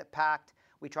client's got it packed,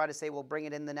 we try to say we'll bring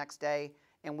it in the next day,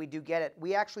 and we do get it.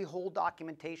 We actually hold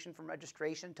documentation from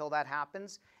registration until that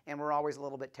happens, and we're always a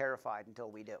little bit terrified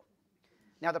until we do.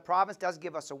 Now, the province does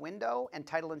give us a window, and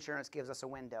title insurance gives us a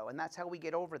window, and that's how we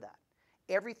get over that.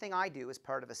 Everything I do is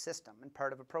part of a system and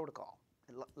part of a protocol.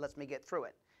 It lets me get through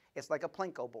it. It's like a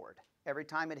Plinko board. Every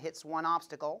time it hits one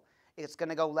obstacle, it's going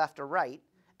to go left or right,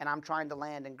 and I'm trying to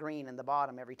land in green in the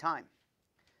bottom every time,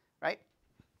 right?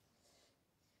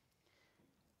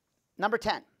 Number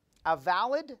 10, a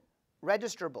valid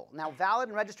registrable. Now, valid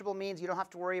and registrable means you don't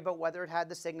have to worry about whether it had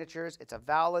the signatures. It's a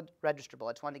valid registrable.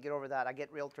 I just wanted to get over that. I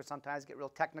get realtors sometimes get real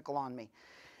technical on me.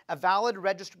 A valid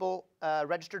registrable,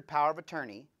 registered power of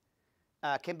attorney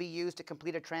can be used to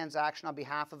complete a transaction on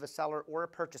behalf of a seller or a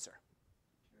purchaser.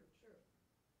 True.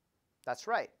 That's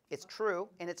right. It's true,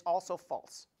 and it's also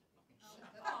false.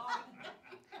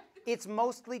 It's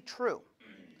mostly true.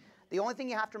 The only thing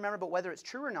you have to remember about whether it's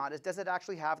true or not is, does it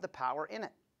actually have the power in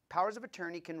it? Powers of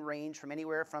attorney can range from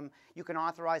anywhere from you can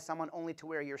authorize someone only to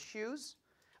wear your shoes,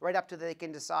 right up to they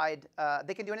can decide,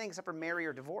 they can do anything except for marry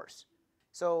or divorce.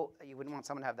 So you wouldn't want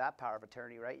someone to have that power of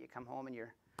attorney, right? You come home and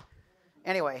you're...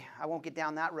 Anyway, I won't get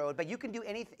down that road, but you can do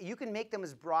anything. You can make them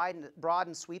as broad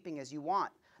and sweeping as you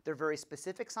want. They're very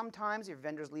specific sometimes. Your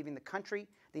vendor's leaving the country.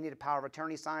 They need a power of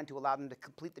attorney signed to allow them to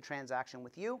complete the transaction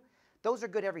with you. Those are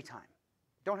good every time.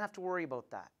 Don't have to worry about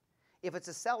that. If it's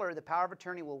a seller, the power of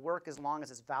attorney will work as long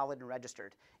as it's valid and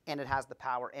registered and it has the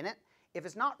power in it. If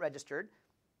it's not registered,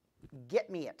 get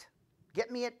me it.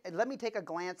 Get me it, and let me take a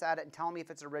glance at it and tell me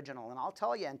if it's original, and I'll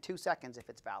tell you in 2 seconds if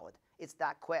it's valid. It's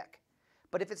that quick.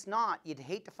 But if it's not, you'd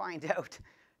hate to find out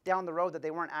down the road that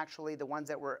they weren't actually the ones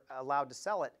that were allowed to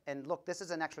sell it. And look, this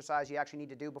is an exercise you actually need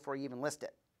to do before you even list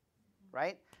it,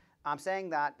 right? I'm saying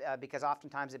that because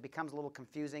oftentimes it becomes a little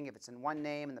confusing if it's in one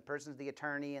name and the person's the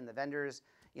attorney and the vendor's,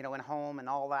 you know, in home and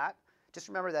all that. Just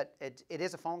remember that it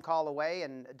is a phone call away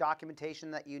and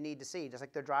documentation that you need to see, just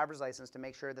like their driver's license, to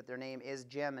make sure that their name is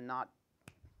Jim and not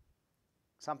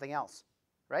something else,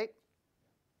 right?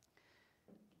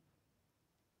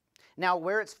 Now,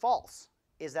 where it's false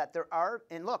is that there are,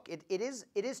 and look, it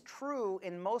is true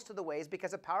in most of the ways,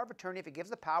 because a power of attorney, if it gives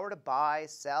the power to buy,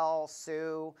 sell,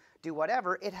 sue, do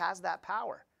whatever, it has that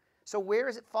power. So where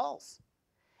is it false?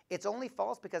 It's only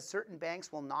false because certain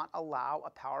banks will not allow a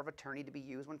power of attorney to be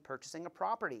used when purchasing a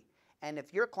property. And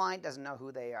if your client doesn't know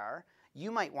who they are,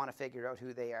 you might want to figure out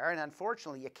who they are. And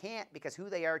unfortunately, you can't, because who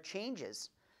they are changes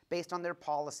based on their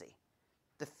policy.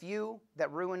 The few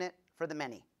that ruin it for the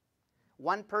many.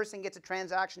 One person gets a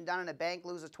transaction done and a bank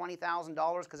loses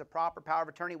 $20,000 because a proper power of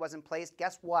attorney wasn't placed.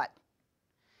 Guess what?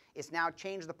 It's now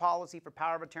changed the policy for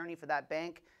power of attorney for that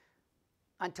bank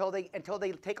until they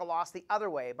take a loss the other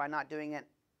way by not doing it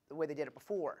the way they did it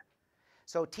before.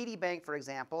 So TD Bank, for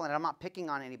example, and I'm not picking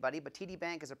on anybody, but TD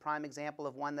Bank is a prime example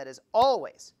of one that is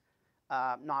always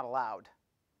not allowed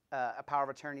a power of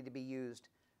attorney to be used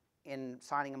in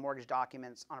signing a mortgage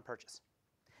documents on a purchase.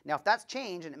 Now, if that's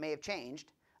changed, and it may have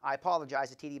changed, I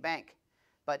apologize to TD Bank.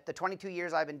 But the 22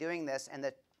 years I've been doing this and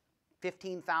the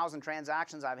 15,000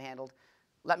 transactions I've handled,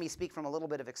 let me speak from a little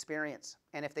bit of experience.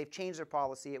 And if they've changed their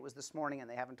policy, it was this morning and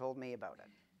they haven't told me about it.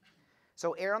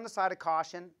 So err on the side of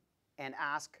caution and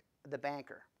ask the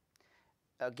banker.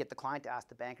 Get the client to ask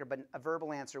the banker, but a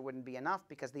verbal answer wouldn't be enough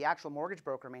because the actual mortgage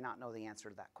broker may not know the answer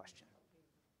to that question.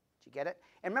 Do you get it?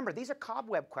 And remember, these are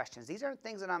cobweb questions. These aren't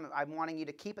things that I'm wanting you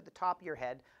to keep at the top of your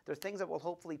head. They're things that will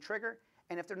hopefully trigger.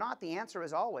 And if they're not, the answer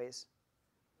is always,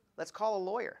 let's call a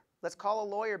lawyer. Let's call a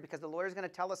lawyer, because the lawyer's going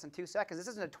to tell us in 2 seconds. This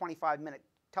isn't a 25-minute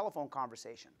telephone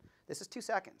conversation. This is 2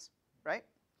 seconds, right?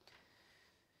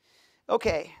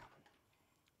 Okay.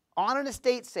 On an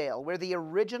estate sale where the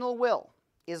original will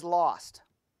is lost,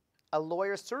 a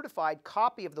lawyer's certified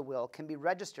copy of the will can be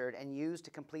registered and used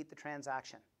to complete the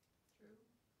transaction. True.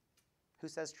 Who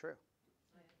says true?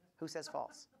 Who says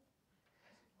false?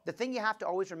 The thing you have to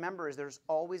always remember is there's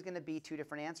always going to be 2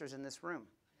 different answers in this room.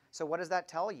 So what does that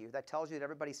tell you? That tells you that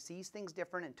everybody sees things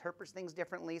different, interprets things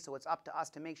differently, so it's up to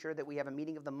us to make sure that we have a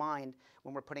meeting of the mind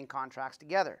when we're putting contracts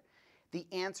together. The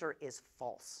answer is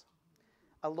false.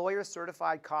 A lawyer's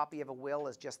certified copy of a will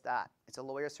is just that. It's a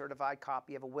lawyer's certified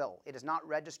copy of a will. It is not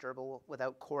registerable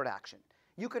without court action.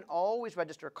 You can always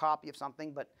register a copy of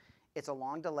something, but it's a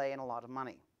long delay and a lot of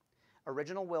money.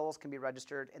 Original wills can be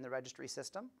registered in the registry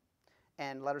system,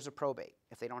 and letters of probate.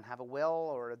 If they don't have a will,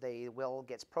 or the will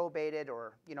gets probated,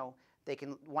 or they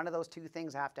can, one of those 2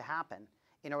 things have to happen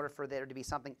in order for there to be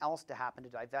something else to happen to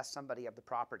divest somebody of the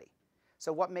property.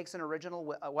 So what makes an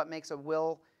original, what makes a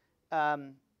will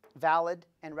valid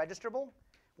and registerable?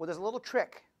 Well, there's a little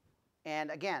trick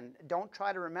And again, don't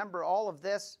try to remember all of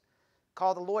this.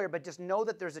 Call the lawyer, but just know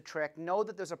that there's a trick, know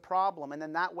that there's a problem, and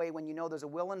then that way when you know there's a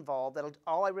will involved,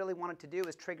 all I really wanted to do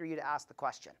is trigger you to ask the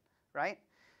question, right?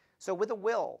 So with a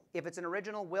will, if it's an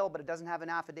original will but it doesn't have an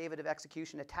affidavit of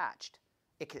execution attached,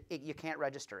 you can't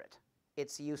register it.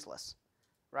 It's useless,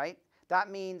 right?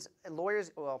 That means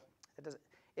lawyers, well,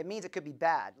 it means it could be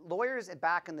bad. Lawyers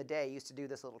back in the day used to do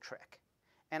this little trick.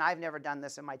 And I've never done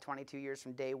this in my 22 years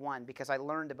from day one because I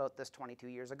learned about this 22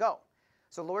 years ago.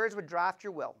 So lawyers would draft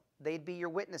your will. They'd be your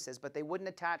witnesses, but they wouldn't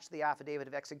attach the affidavit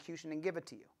of execution and give it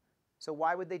to you. So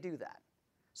why would they do that?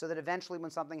 So that eventually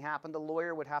when something happened, the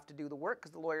lawyer would have to do the work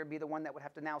because the lawyer would be the one that would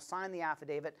have to now sign the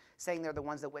affidavit saying they're the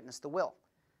ones that witnessed the will.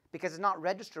 Because it's not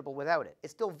registrable without it.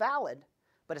 It's still valid,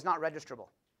 but it's not registrable.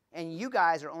 And you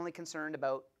guys are only concerned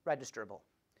about registrable.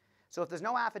 So if there's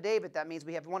no affidavit, that means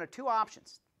we have one or two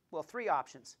options. Well, three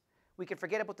options. We can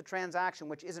forget about the transaction,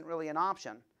 which isn't really an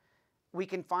option. We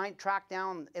can track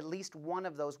down at least one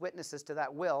of those witnesses to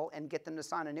that will and get them to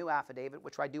sign a new affidavit,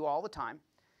 which I do all the time.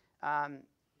 And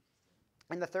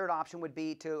the third option would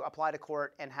be to apply to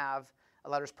court and have a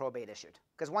letters probate issued.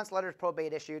 Because once letters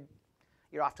probate issued,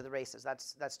 you're off to the races.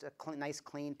 That's a nice,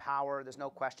 clean power. There's no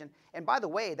question. And by the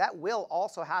way, that will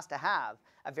also has to have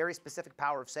a very specific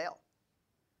power of sale.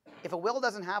 If a will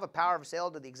doesn't have a power of sale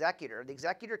to the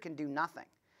executor can do nothing.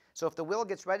 So if the will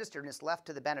gets registered and it's left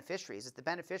to the beneficiaries, it's the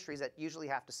beneficiaries that usually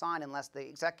have to sign unless the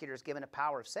executor is given a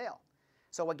power of sale.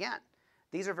 So again,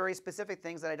 these are very specific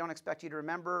things that I don't expect you to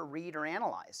remember, read, or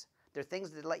analyze. They're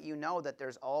things that let you know that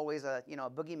there's always a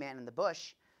boogeyman in the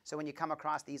bush. So when you come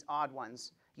across these odd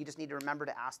ones, you just need to remember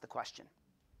to ask the question.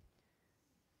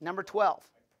 Number 12.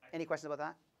 Any questions about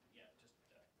that? Yeah,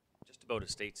 just about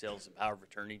estate sales and power of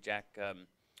attorney, Jack.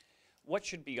 What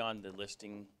should be on the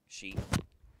listing sheet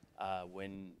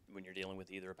when you're dealing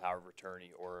with either a power of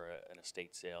attorney or an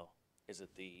estate sale? Is it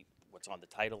what's on the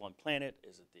title on Planet?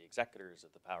 Is it the executor? Is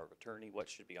it the power of attorney? What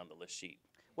should be on the list sheet?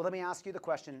 Well, let me ask you the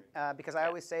question, because I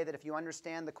always say that if you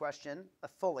understand the question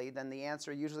fully, then the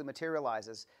answer usually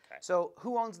materializes. Okay. So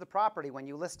who owns the property when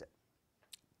you list it?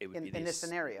 It would be In this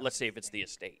scenario. Let's say if it's the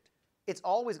estate. It's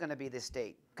always going to be the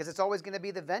estate, because it's always going to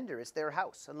be the vendor. It's their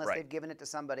house, unless Right. they've given it to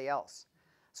somebody else.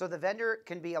 So the vendor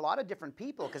can be a lot of different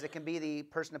people, because it can be the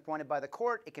person appointed by the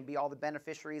court. It can be all the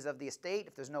beneficiaries of the estate.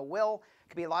 If there's no will, it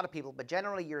could be a lot of people. But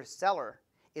generally, your seller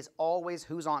is always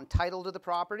who's on title to the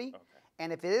property. Okay.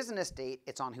 And if it is an estate,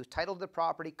 it's on who's title to the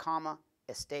property, comma,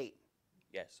 estate.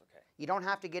 Yes, okay. You don't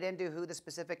have to get into who the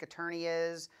specific attorney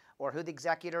is or who the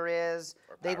executor is.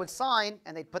 Or They power. would sign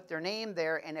and they'd put their name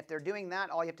there. And if they're doing that,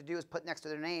 all you have to do is put next to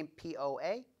their name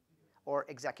POA or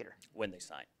executor When they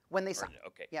sign. when they Or- sign.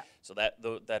 Okay. Yeah. So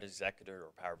that executor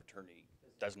or power of attorney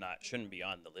shouldn't be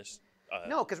on the list.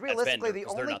 No, because as realistically, vendor, the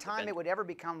 'cause they're only not the time it vendor. would ever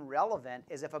become relevant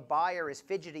is if a buyer is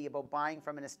fidgety about buying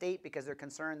from an estate because they're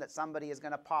concerned that somebody is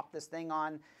going to pop this thing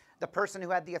on the person who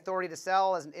had the authority to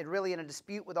sell is really in a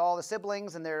dispute with all the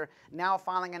siblings and they're now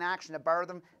filing an action to bar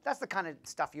them. That's the kind of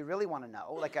stuff you really want to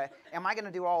know. Like, am I going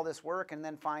to do all this work and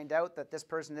then find out that this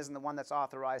person isn't the one that's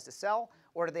authorized to sell,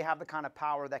 or do they have the kind of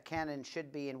power that can and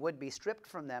should be and would be stripped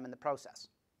from them in the process?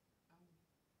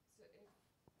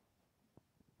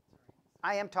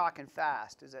 I am talking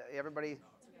fast. Is everybody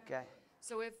okay?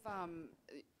 So if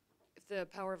the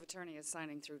power of attorney is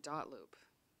signing through dot loop,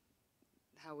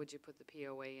 how would you put the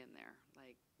POA in there?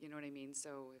 Like, you know what I mean?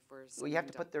 So if we're Well, you have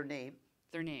to signing put their name.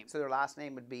 their name. So their last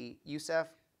name would be Youssef,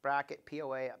 bracket,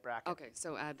 POA, bracket. Okay,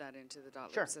 so add that into the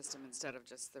dot Sure. loop system instead of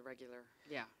just the regular.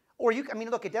 Yeah. Or I mean,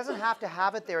 look, it doesn't have to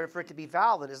have it there for it to be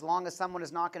valid as long as someone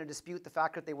is not going to dispute the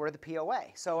fact that they were the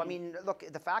POA. So, I mean, look,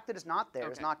 the fact that it's not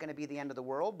there is Okay. not going to be the end of the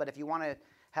world. But if you want to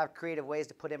have creative ways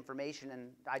to put information,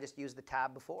 and I just used the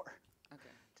tab before Okay.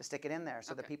 to stick it in there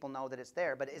so that Okay. people know that it's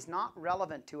there. But it's not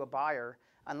relevant to a buyer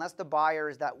unless the buyer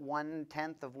is that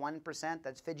 1/10 of 1%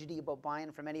 that's fidgety about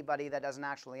buying from anybody that doesn't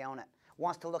actually own it,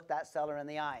 wants to look that seller in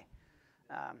the eye,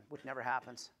 which never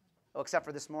happens. Oh, except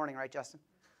for this morning, right, Justin?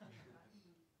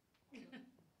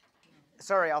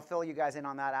 Sorry, I'll fill you guys in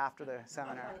on that after the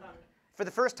seminar. For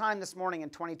the first time this morning in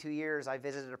 22 years, I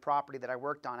visited a property that I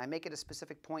worked on. I make it a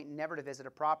specific point never to visit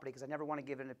a property because I never want to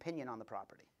give an opinion on the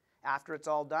property. After it's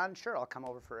all done, sure, I'll come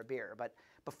over for a beer. But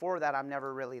before that, I'm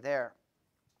never really there.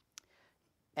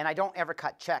 And I don't ever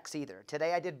cut checks either.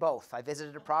 Today I did both. I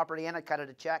visited a property and I cut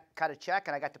a check,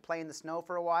 and I got to play in the snow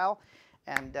for a while.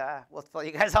 And we'll fill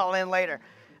you guys all in later.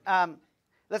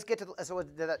 Let's get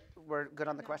to, we're good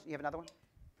on the question. You have another one?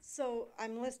 So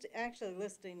I'm actually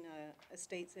listing a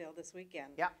estate sale this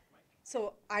weekend. Yeah.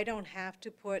 So I don't have to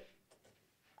put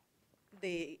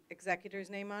the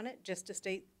executor's name on it, just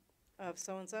estate of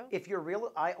so-and-so? If you're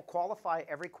real, I qualify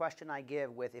every question I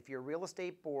give with if your real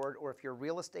estate board or if your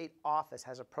real estate office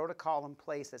has a protocol in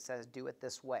place that says do it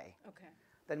this way, Okay.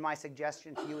 then my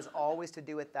suggestion to you is always to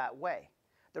do it that way.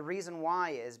 The reason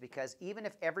why is because even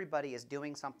if everybody is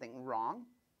doing something wrong,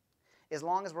 as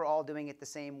long as we're all doing it the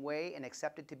same way and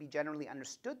accepted to be generally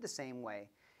understood the same way,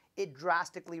 it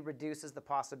drastically reduces the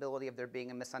possibility of there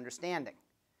being a misunderstanding.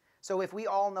 So if we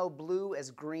all know blue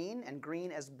as green and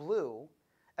green as blue,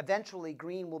 eventually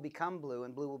green will become blue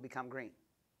and blue will become green.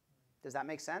 Does that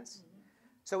make sense?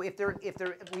 So we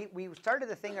started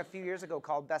a thing a few years ago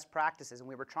called best practices, and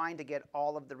we were trying to get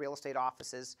all of the real estate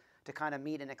offices to kind of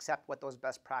meet and accept what those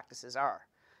best practices are.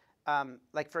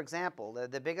 Like for example,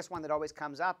 the biggest one that always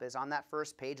comes up is on that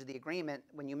first page of the agreement,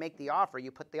 when you make the offer,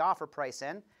 you put the offer price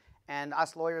in, and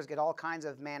us lawyers get all kinds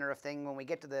of manner of thing when we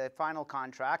get to the final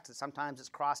contract. Sometimes it's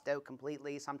crossed out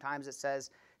completely, sometimes it says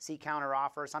see counter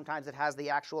offer, sometimes it has the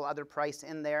actual other price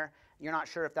in there. You're not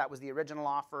sure if that was the original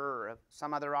offer or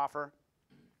some other offer.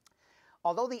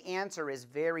 Although the answer is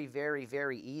very, very,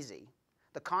 very easy,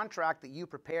 the contract that you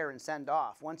prepare and send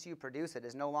off, once you produce it,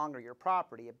 is no longer your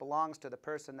property. It belongs to the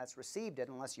person that's received it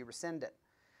unless you rescind it.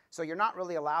 So you're not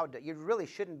really allowed to, you really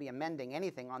shouldn't be amending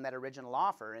anything on that original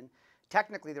offer. And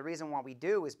technically the reason why we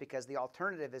do is because the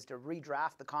alternative is to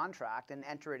redraft the contract and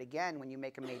enter it again when you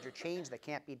make a major change that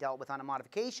can't be dealt with on a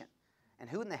modification. And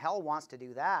who in the hell wants to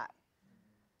do that?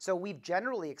 So we've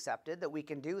generally accepted that we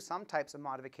can do some types of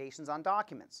modifications on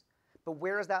documents. But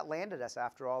where has that landed us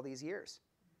after all these years?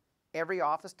 Every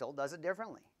office still does it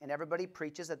differently. And everybody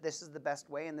preaches that this is the best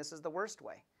way and this is the worst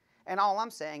way. And all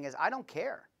I'm saying is I don't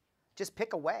care. Just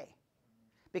pick a way.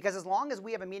 Because as long as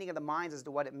we have a meeting of the minds as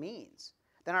to what it means,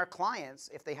 then our clients,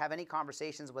 if they have any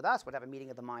conversations with us, would have a meeting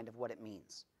of the mind of what it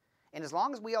means. And as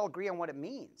long as we all agree on what it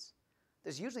means,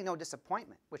 there's usually no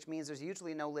disappointment, which means there's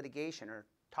usually no litigation or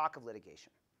talk of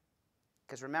litigation.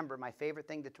 Because remember, my favorite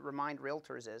thing to remind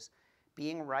realtors is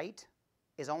being right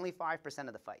is only 5%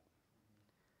 of the fight.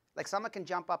 Like someone can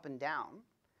jump up and down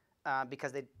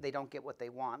because they don't get what they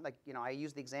want. Like, you know, I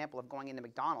use the example of going into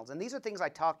McDonald's. And these are things I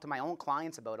talk to my own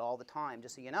clients about all the time,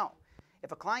 just so you know.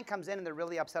 If a client comes in and they're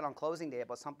really upset on closing day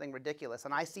about something ridiculous,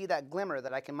 and I see that glimmer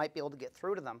that I might be able to get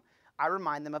through to them, I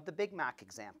remind them of the Big Mac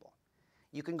example.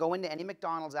 You can go into any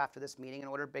McDonald's after this meeting and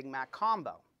order a Big Mac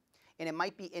combo. And it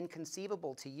might be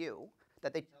inconceivable to you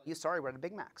that they tell you, sorry, we're out of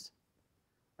Big Macs.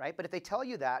 Right? But if they tell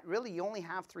you that, really you only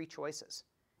have three choices.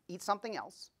 Eat something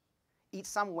else, eat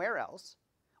somewhere else,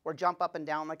 or jump up and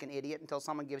down like an idiot until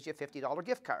someone gives you a $50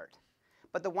 gift card.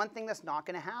 But the one thing that's not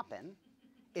going to happen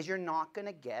is you're not going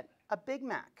to get a Big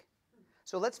Mac.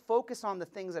 So let's focus on the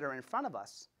things that are in front of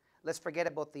us. Let's forget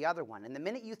about the other one. And the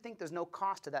minute you think there's no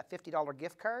cost to that $50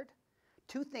 gift card,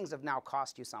 two things have now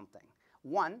cost you something.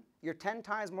 One, you're 10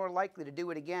 times more likely to do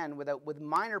it again with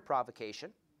minor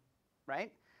provocation,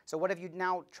 right? So what have you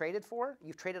now traded for?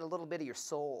 You've traded a little bit of your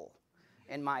soul,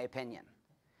 in my opinion.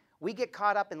 We get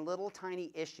caught up in little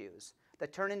tiny issues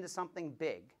that turn into something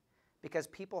big because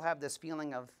people have this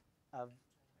feeling of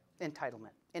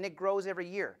entitlement. And it grows every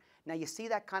year. Now you see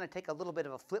that kind of take a little bit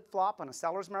of a flip-flop on a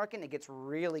seller's market and it gets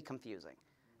really confusing,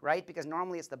 right? Because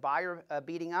normally it's the buyer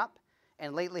beating up,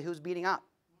 and lately who's beating up?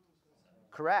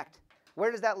 Correct.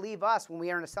 Where does that leave us when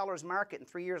we are in a seller's market and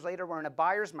 3 years later we're in a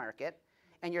buyer's market?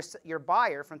 And your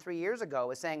buyer from 3 years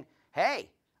ago is saying, hey,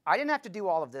 I didn't have to do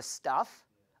all of this stuff.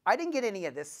 I didn't get any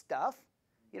of this stuff.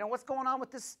 You know, what's going on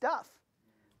with this stuff?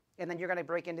 And then you're going to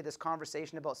break into this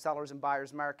conversation about sellers and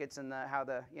buyers markets and how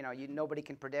nobody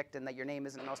can predict and that your name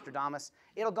isn't Nostradamus.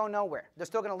 It'll go nowhere. They're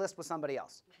still going to list with somebody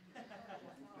else.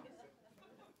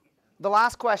 The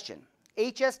last question.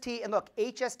 HST, and look,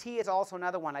 HST is also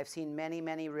another one I've seen many,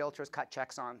 many realtors cut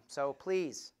checks on. So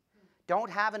please,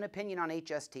 don't have an opinion on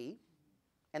HST.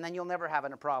 And then you'll never have a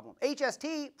problem.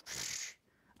 HST,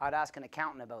 I'd ask an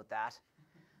accountant about that.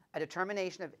 A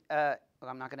determination of, well,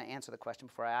 I'm not going to answer the question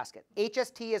before I ask it.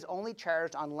 HST is only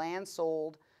charged on land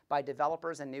sold by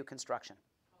developers and new construction.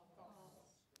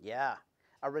 Yeah,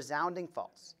 a resounding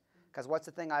false. Because what's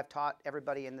the thing I've taught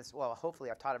everybody in this, well,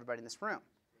 hopefully I've taught everybody in this room.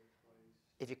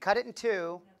 If you cut it in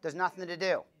two, there's nothing to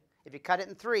do. If you cut it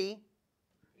in three,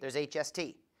 there's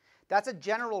HST. That's a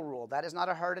general rule. That is not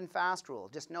a hard and fast rule.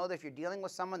 Just know that if you're dealing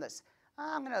with someone that's,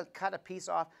 I'm going to cut a piece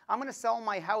off. I'm going to sell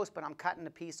my house, but I'm cutting a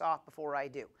piece off before I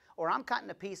do. Or I'm cutting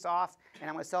a piece off, and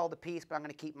I'm going to sell the piece, but I'm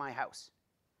going to keep my house.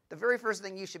 The very first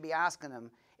thing you should be asking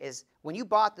them is, when you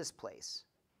bought this place,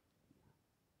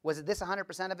 was it this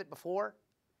 100% of it before?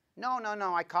 No,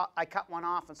 I cut one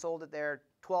off and sold it there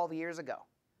 12 years ago.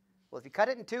 Well, if you cut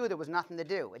it in two, there was nothing to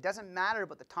do. It doesn't matter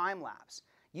about the time lapse.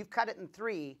 You've cut it in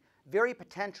three, very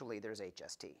potentially there's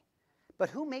HST. But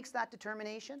who makes that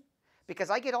determination? Because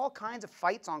I get all kinds of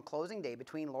fights on closing day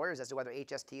between lawyers as to whether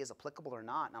HST is applicable or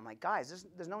not. And I'm like, guys,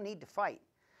 there's no need to fight.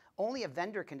 Only a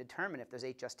vendor can determine if there's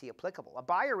HST applicable. A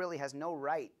buyer really has no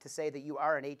right to say that you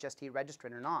are an HST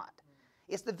registrant or not.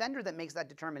 It's the vendor that makes that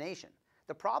determination.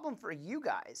 The problem for you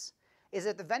guys is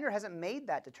that the vendor hasn't made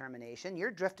that determination.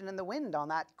 You're drifting in the wind on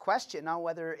that question on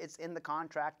whether it's in the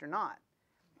contract or not.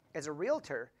 As a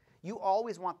realtor, you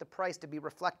always want the price to be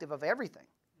reflective of everything.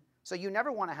 So you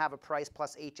never want to have a price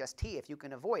plus HST if you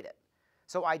can avoid it.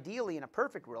 So ideally, in a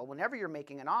perfect world, whenever you're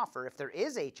making an offer, if there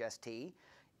is HST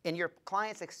and your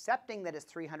client's accepting that it's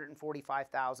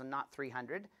 $345,000, not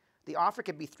 $300,000, the offer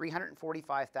could be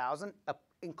 $345,000,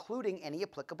 including any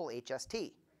applicable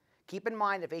HST. Keep in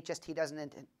mind, if HST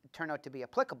doesn't turn out to be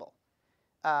applicable,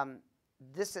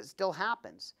 this still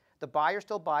happens. The buyer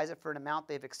still buys it for an amount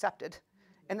they've accepted,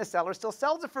 and the seller still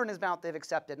sells it for an amount they've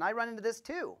accepted. And I run into this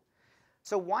too.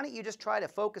 So why don't you just try to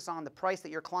focus on the price that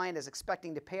your client is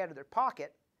expecting to pay out of their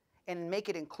pocket and make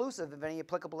it inclusive of any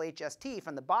applicable HST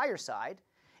from the buyer side,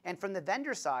 and from the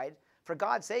vendor side, for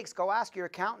God's sakes, go ask your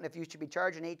accountant if you should be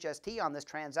charging HST on this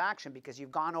transaction because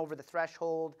you've gone over the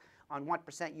threshold on what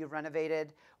 % you've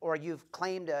renovated, or if you've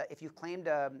claimed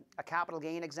a capital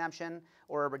gain exemption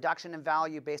or a reduction in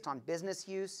value based on business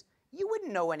use. You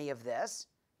wouldn't know any of this,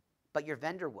 but your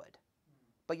vendor would.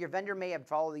 But your vendor may have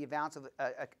followed the advance of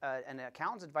an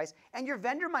accountant's advice, and your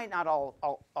vendor might not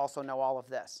also know all of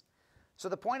this. So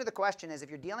the point of the question is, if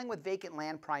you're dealing with vacant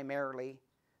land primarily,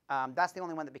 that's the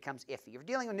only one that becomes iffy. If you're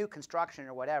dealing with new construction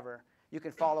or whatever, you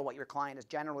can follow what your client is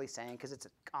generally saying because it's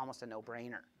almost a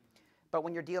no-brainer. But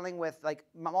when you're dealing with like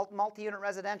multi-unit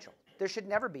residential, there should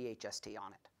never be HST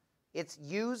on it. It's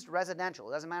used residential.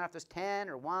 It doesn't matter if there's 10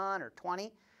 or 1 or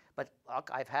 20. But look,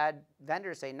 I've had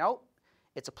vendors say, nope,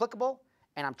 it's applicable,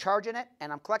 and I'm charging it,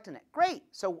 and I'm collecting it. Great.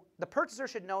 So the purchaser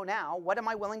should know now, what am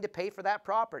I willing to pay for that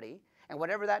property? And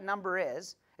whatever that number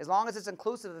is, as long as it's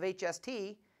inclusive of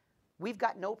HST, we've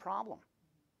got no problem.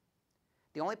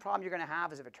 The only problem you're going to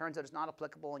have is if it turns out it's not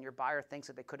applicable and your buyer thinks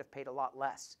that they could have paid a lot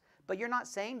less. But you're not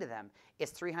saying to them,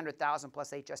 it's $300,000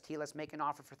 plus HST, let's make an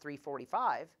offer for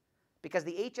 $345,000, because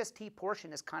the HST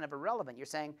portion is kind of irrelevant. You're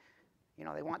saying, you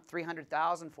know, they want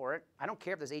 $300,000 for it. I don't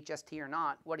care if there's HST or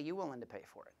not. What are you willing to pay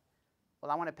for it?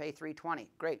 Well, I want to pay $320,000.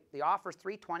 Great. The offer is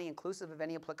 $320,000 inclusive of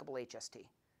any applicable HST.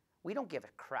 We don't give a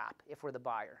crap if we're the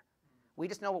buyer. We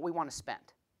just know what we want to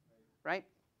spend, right?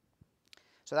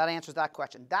 So that answers that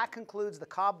question. That concludes the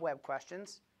cobweb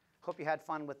questions. Hope you had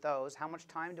fun with those. How much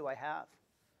time do I have?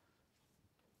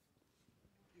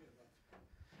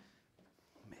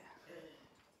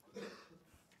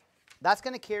 That's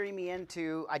going to carry me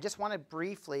into, I just want to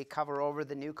briefly cover over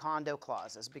the new condo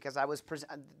clauses, because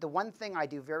the one thing I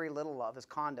do very little of is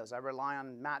condos. I rely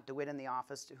on Matt DeWitt in the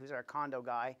office, who's our condo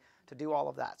guy, to do all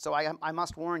of that. So I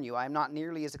must warn you, I am not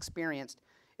nearly as experienced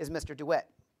as Mr. DeWitt.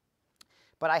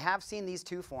 But I have seen these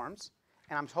two forms,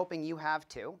 and I'm hoping you have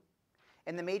too.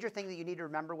 And the major thing that you need to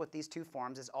remember with these two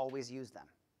forms is always use them.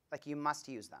 Like, you must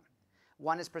use them.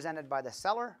 One is presented by the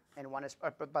seller, and one is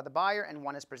by the buyer, and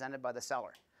one is presented by the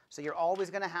seller. So you're always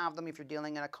going to have them if you're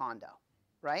dealing in a condo,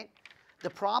 right? The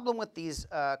problem with these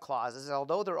clauses is,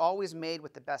 although they're always made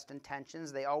with the best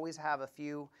intentions, they always have a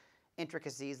few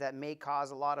intricacies that may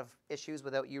cause a lot of issues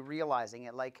without you realizing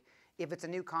it. Like, if it's a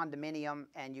new condominium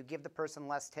and you give the person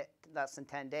less than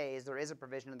 10 days, there is a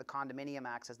provision in the Condominium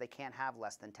Act that says they can't have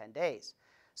less than 10 days.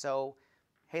 So,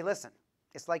 hey, listen,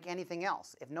 it's like anything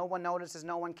else. If no one notices,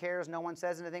 no one cares, no one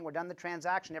says anything, we're done the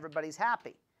transaction, everybody's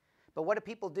happy. But what do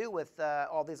people do with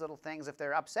all these little things if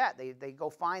they're upset? They go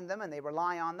find them, and they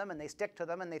rely on them, and they stick to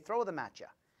them, and they throw them at you.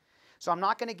 So I'm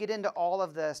not going to get into all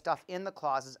of the stuff in the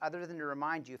clauses other than to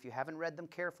remind you, if you haven't read them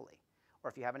carefully, or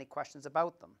if you have any questions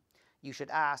about them, you should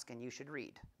ask and you should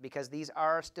read, because these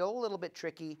are still a little bit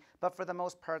tricky, but for the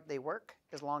most part they work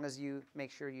as long as you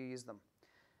make sure you use them.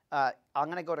 I'm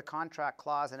going to go to contract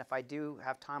clause, and if I do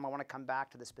have time, I want to come back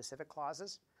to the specific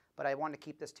clauses, but I want to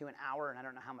keep this to an hour, and I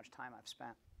don't know how much time I've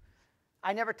spent.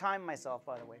 I never time myself,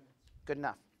 by the way. Good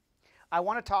enough. I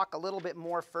want to talk a little bit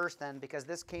more first then, because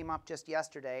this came up just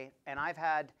yesterday, and I've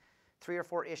had 3 or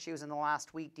 4 issues in the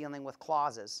last week dealing with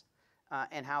clauses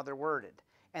and how they're worded.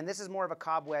 And this is more of a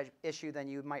cobweb issue than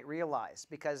you might realize,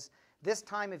 because this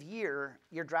time of year,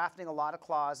 you're drafting a lot of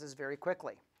clauses very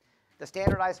quickly. The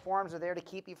standardized forms are there to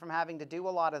keep you from having to do a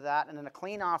lot of that, and in a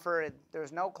clean offer,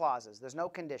 there's no clauses, there's no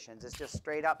conditions. It's just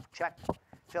straight up check,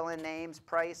 fill in names,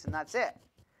 price, and that's it.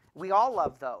 We all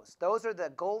love those. Those are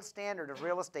the gold standard of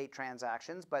real estate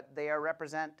transactions, but they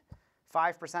represent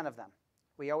 5% of them.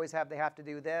 We always have, they have to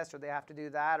do this, or they have to do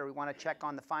that, or we want to check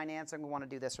on the financing, we want to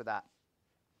do this or that.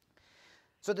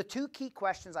 So the two key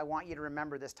questions I want you to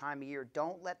remember this time of year,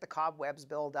 don't let the cobwebs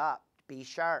build up. Be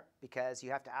sharp, because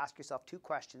you have to ask yourself two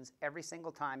questions every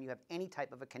single time you have any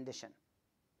type of a condition.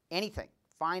 Anything,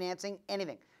 financing,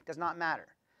 anything, does not matter.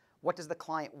 What does the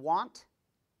client want?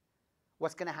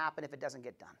 What's going to happen if it doesn't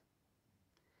get done?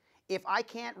 If I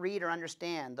can't read or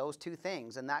understand those two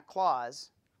things in that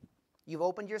clause, you've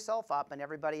opened yourself up and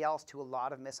everybody else to a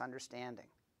lot of misunderstanding.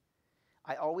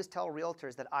 I always tell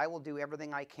realtors that I will do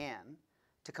everything I can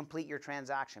to complete your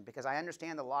transaction, because I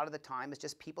understand that a lot of the time it's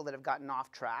just people that have gotten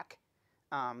off track,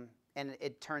 and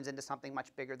it turns into something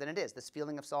much bigger than it is, this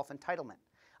feeling of self-entitlement.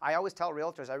 I always tell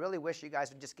realtors, I really wish you guys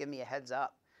would just give me a heads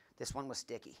up. This one was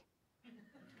sticky.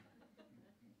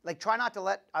 Like, try not to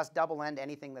let us double end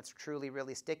anything that's truly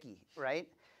really sticky, right?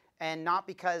 And not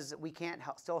because we can't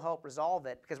still help resolve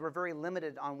it, because we're very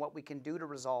limited on what we can do to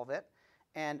resolve it.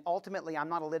 And ultimately, I'm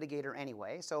not a litigator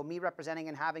anyway, so me representing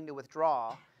and having to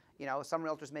withdraw, you know, some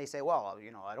realtors may say, well,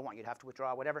 you know, I don't want you to have to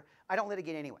withdraw, whatever. I don't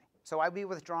litigate anyway. So I'd be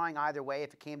withdrawing either way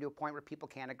if it came to a point where people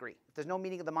can't agree. If there's no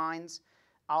meeting of the minds,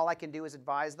 all I can do is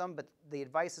advise them, but the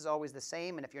advice is always the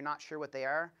same, and if you're not sure what they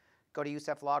are, go to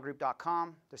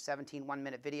yousseflawgroup.com. There's 17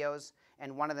 one-minute videos,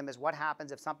 and one of them is what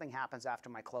happens if something happens after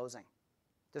my closing.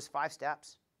 There's 5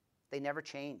 steps. They never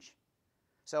change.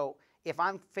 So if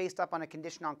I'm faced up on a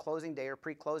condition on closing day or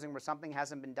pre-closing where something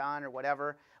hasn't been done or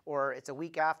whatever, or it's a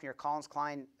week after your Collins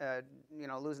client, you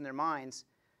know, losing their minds,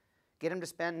 get them to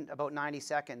spend about 90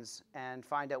 seconds and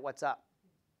find out what's up.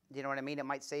 You know what I mean? It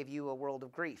might save you a world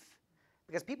of grief.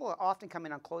 Because people often come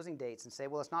in on closing dates and say,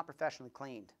 well, it's not professionally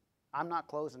cleaned. I'm not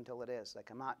closed until it is. Like,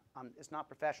 it's not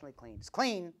professionally cleaned. It's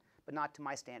clean, but not to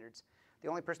my standards. The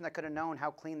only person that could have known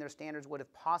how clean their standards would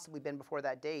have possibly been before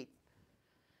that date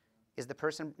is the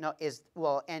person,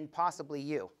 and possibly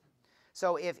you.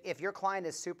 So if your client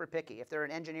is super picky, if they're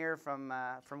an engineer from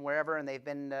wherever and they've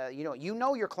been, you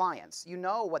know your clients, you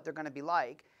know what they're going to be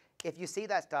like. If you see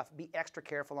that stuff, be extra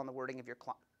careful on the wording of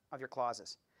your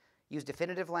clauses. Use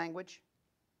definitive language,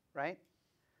 right?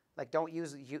 Like, don't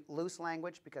use loose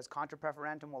language, because contra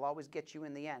preferentum will always get you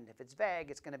in the end. If it's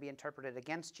vague, it's going to be interpreted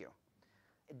against you.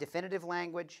 Definitive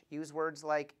language, use words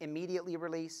like immediately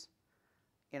release.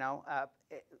 You know,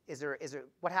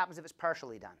 what happens if it's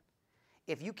partially done?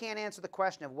 If you can't answer the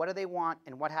question of what do they want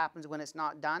and what happens when it's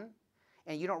not done,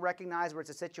 and you don't recognize where it's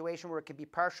a situation where it can be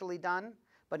partially done,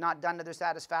 but not done to their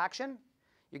satisfaction,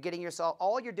 you're getting yourself,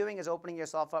 all you're doing is opening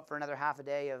yourself up for another half a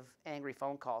day of angry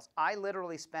phone calls. I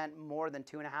literally spent more than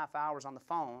 2.5 hours on the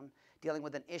phone dealing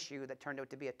with an issue that turned out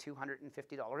to be a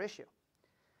 $250 issue.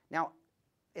 Now,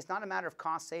 it's not a matter of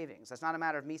cost savings. It's not a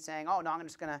matter of me saying, oh, no, I'm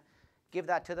just going to give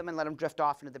that to them and let them drift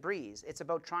off into the breeze. It's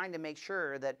about trying to make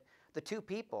sure that the two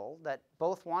people that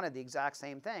both wanted the exact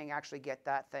same thing actually get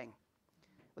that thing.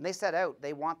 When they set out,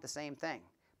 they want the same thing.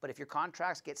 But if your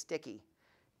contracts get sticky,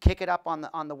 kick it up on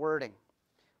the wording.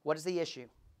 What is the issue?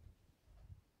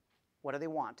 What do they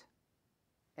want?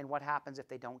 And what happens if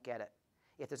they don't get it?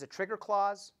 If there's a trigger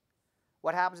clause,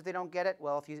 what happens if they don't get it?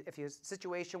 Well, if you have a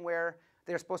situation where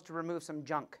they're supposed to remove some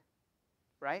junk,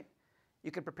 right? You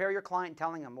can prepare your client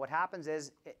telling them what happens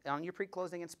is, on your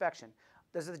pre-closing inspection,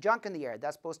 there's the junk in the yard,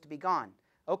 that's supposed to be gone.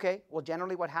 Okay, well,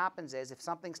 generally what happens is if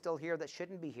something's still here that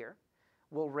shouldn't be here,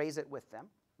 we'll raise it with them,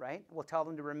 right? We'll tell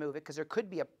them to remove it, because there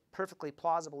could be a perfectly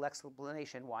plausible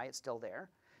explanation why it's still there.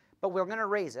 But we're going to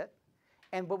raise it,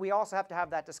 but we also have to have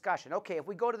that discussion. Okay, if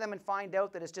we go to them and find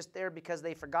out that it's just there because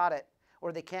they forgot it,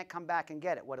 or they can't come back and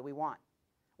get it, what do we want?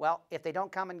 Well, if they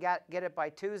don't come and get it by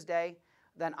Tuesday,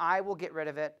 then I will get rid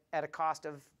of it at a cost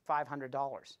of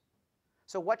 $500.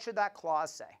 So what should that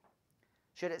clause say?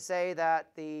 Should it say that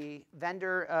the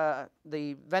vendor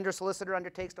solicitor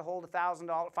undertakes to hold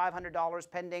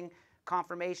 $500 pending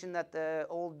confirmation that the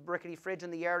old rickety fridge in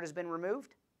the yard has been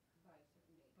removed?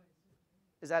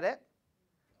 Is that it?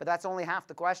 But that's only half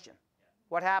the question.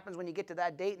 What happens when you get to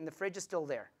that date and the fridge is still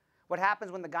there? What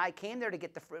happens when the guy came there to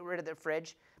get rid of the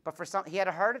fridge, but he had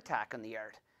a heart attack in the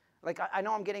yard? Like, I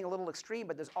know I'm getting a little extreme,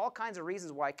 but there's all kinds of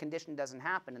reasons why condition doesn't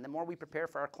happen. And the more we prepare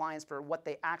for our clients for what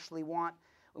they actually want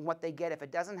and what they get if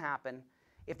it doesn't happen,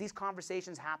 if these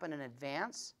conversations happen in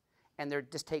advance and they're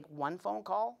just take one phone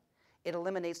call, it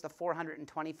eliminates the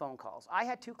 420 phone calls. I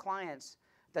had 2 clients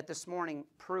that this morning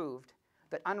proved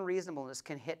that unreasonableness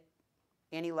can hit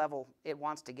any level it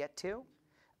wants to get to.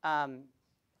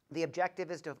 The objective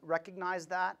is to recognize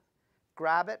that,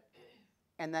 grab it,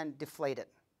 and then deflate it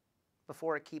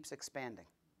before it keeps expanding.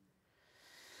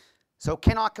 So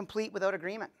cannot complete without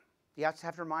agreement. You have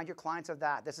to remind your clients of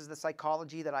that. This is the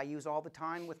psychology that I use all the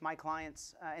time with my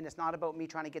clients, and it's not about me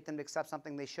trying to get them to accept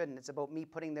something they shouldn't. It's about me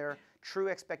putting their true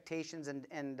expectations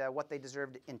and what they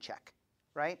deserve in check,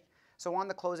 right? So on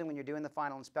the closing, when you're doing the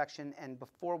final inspection, and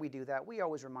before we do that, we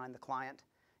always remind the client,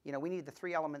 you know, we need the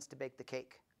 3 elements to bake the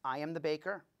cake. I am the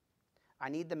baker. I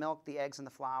need the milk, the eggs, and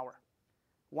the flour.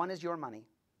 One is your money,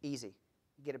 easy.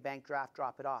 You get a bank draft,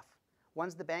 drop it off.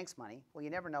 One's the bank's money. Well, you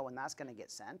never know when that's going to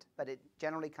get sent, but it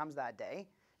generally comes that day.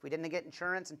 If we didn't get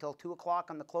insurance until 2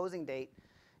 o'clock on the closing date,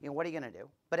 you know, what are you going to do?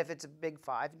 But if it's a big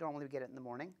 5, normally we get it in the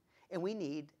morning. And we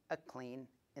need a clean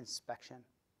inspection,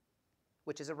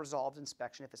 which is a resolved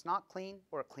inspection if it's not clean,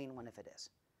 or a clean one if it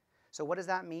is. So what does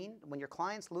that mean? When your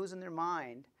client's losing their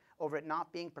mind over it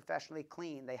not being professionally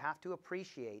clean, they have to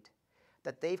appreciate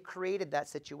that they've created that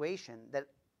situation that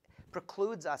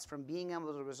precludes us from being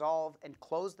able to resolve and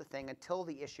close the thing until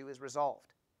the issue is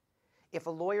resolved. If a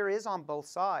lawyer is on both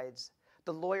sides,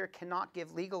 the lawyer cannot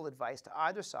give legal advice to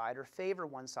either side or favor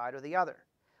one side or the other.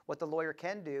 What the lawyer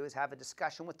can do is have a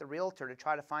discussion with the realtor to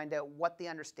try to find out what the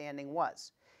understanding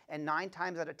was. And 9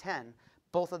 times out of 10,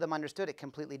 both of them understood it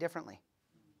completely differently.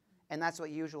 And that's what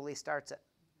usually starts it.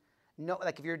 No,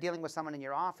 like if you're dealing with someone in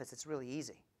your office, it's really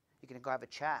easy. You can go have a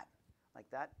chat like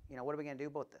that. You know, what are we going to do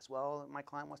about this? Well, my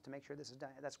client wants to make sure this is done.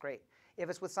 That's great. If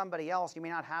it's with somebody else, you may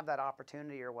not have that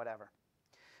opportunity or whatever.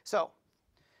 So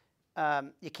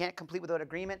you can't complete without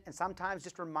agreement, and sometimes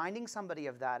just reminding somebody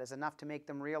of that is enough to make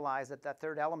them realize that that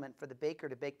 3rd element for the baker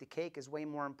to bake the cake is way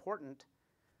more important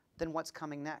than what's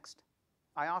coming next.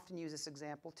 I often use this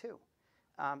example too.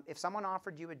 If someone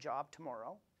offered you a job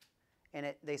tomorrow,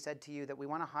 and they said to you that we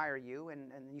want to hire you,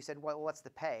 and you said, well, what's the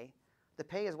pay? The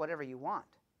pay is whatever you want.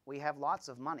 We have lots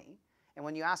of money. And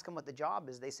when you ask them what the job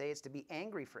is, they say it's to be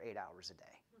angry for 8 hours a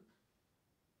day.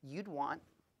 You'd want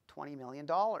 $20 million,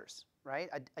 right?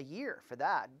 A year for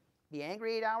that. Be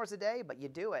angry 8 hours a day, but you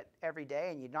do it every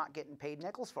day and you're not getting paid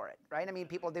nickels for it, right? I mean,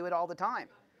 people do it all the time.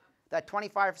 That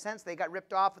 25 cents they got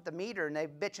ripped off at the meter and they've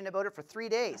bitching about it for 3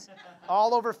 days,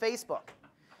 all over Facebook.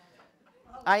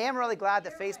 I am really glad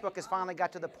that Facebook has finally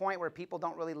got to the point where people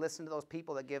don't really listen to those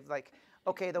people that give like,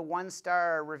 okay, the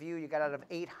 1-star review you got out of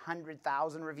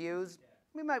 800,000 reviews.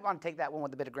 We might want to take that one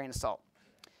with a bit of grain of salt.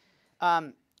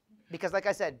 Because like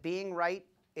I said, being right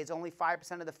is only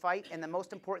 5% of the fight. And the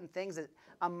most important thing is that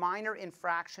a minor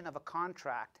infraction of a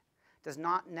contract does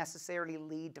not necessarily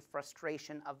lead to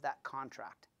frustration of that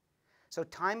contract. So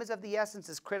time is of the essence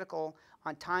is critical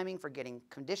on timing for getting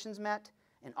conditions met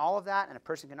and all of that. And a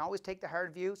person can always take the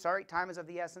hard view. Sorry, time is of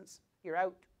the essence. You're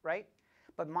out, right?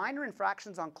 But minor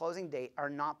infractions on closing date are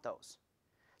not those.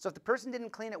 So if the person didn't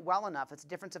clean it well enough, it's a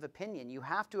difference of opinion. You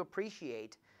have to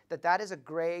appreciate that that is a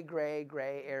gray, gray,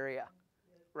 gray area,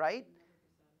 right?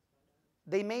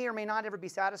 They may or may not ever be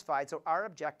satisfied. So our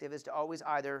objective is to always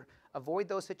either avoid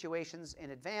those situations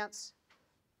in advance,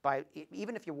 by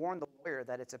even if you warn the lawyer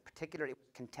that it's a particularly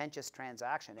contentious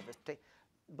transaction. If it's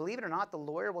believe it or not, the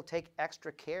lawyer will take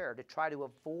extra care to try to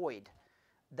avoid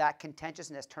that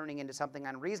contentiousness turning into something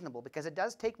unreasonable, because it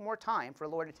does take more time for a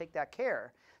lawyer to take that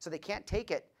care. So they can't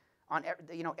take it on,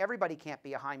 you know, everybody can't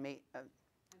be a high maintenance,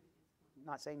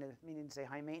 not saying that, meaning to say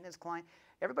high maintenance client.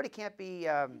 Everybody can't be,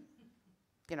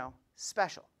 you know,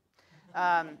 special.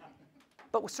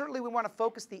 But certainly we want to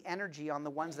focus the energy on the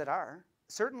ones that are.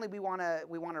 Certainly we want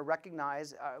to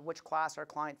recognize which class our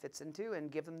client fits into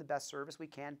and give them the best service we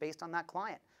can based on that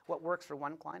client. What works for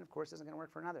one client, of course, isn't going to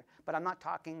work for another. But I'm not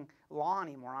talking law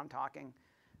anymore. I'm talking,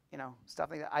 you know, stuff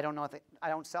like that. I don't know. I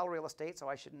don't sell real estate, so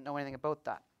I shouldn't know anything about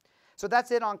that. So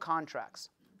that's it on contracts.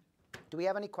 Do we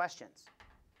have any questions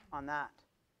on that?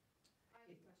 I have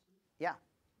a question. Yeah.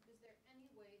 Is there any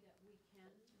way that we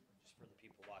can? Just for the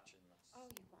people watching this. Oh,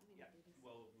 you want me to do this?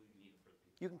 Well, we need it for the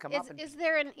people. You can come up and Is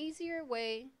there an easier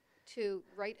way to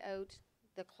write out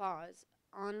the clause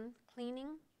on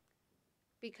cleaning?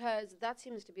 Because that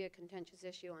seems to be a contentious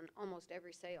issue on almost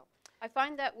every sale. I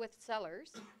find that with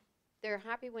sellers, they're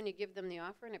happy when you give them the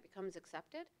offer and it becomes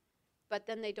accepted, but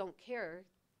then they don't care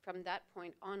from that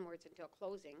point onwards until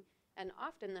closing. And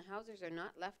often the houses are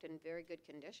not left in very good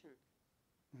condition.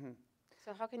 Mhm.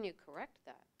 So how can you correct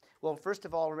that? Well, first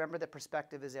of all, remember that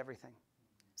perspective is everything.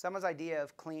 Someone's idea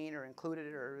of clean or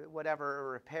included or whatever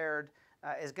or repaired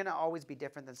is going to always be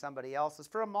different than somebody else's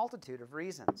for a multitude of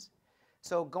reasons.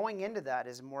 So going into that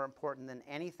is more important than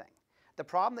anything. The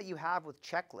problem that you have with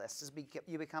checklists is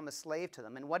you become a slave to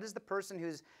them. And what is the person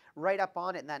who's right up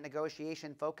on it in that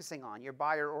negotiation focusing on, your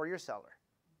buyer or your seller?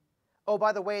 Oh,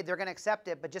 by the way, they're going to accept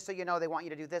it, but just so you know, they want you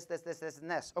to do this, this, this, this,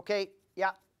 and this. Okay,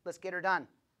 yeah, let's get her done,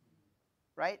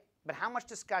 right? But how much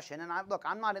discussion, and look,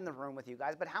 I'm not in the room with you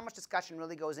guys, but how much discussion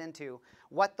really goes into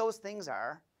what those things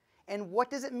are and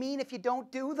what does it mean if you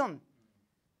don't do them?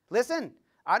 Listen,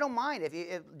 I don't mind,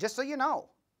 just so you know,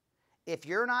 If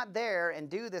you're not there and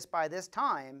do this by this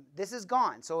time, this is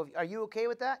gone. So are you okay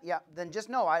with that? Yeah, then just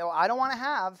know I don't want to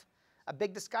have a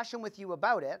big discussion with you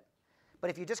about it. But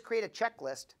if you just create a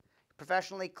checklist,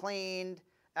 professionally cleaned,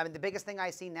 I mean, the biggest thing I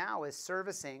see now is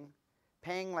servicing,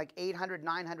 paying like $800,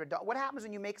 $900. What happens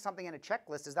when you make something in a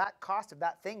checklist is that cost of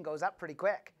that thing goes up pretty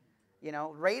quick. You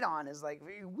know, radon is like,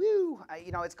 woo,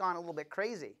 you know, it's gone a little bit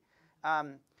crazy.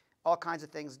 All kinds of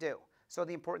things do. So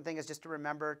the important thing is just to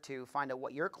remember to find out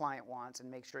what your client wants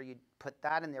and make sure you put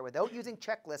that in there without using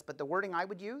checklists. But the wording I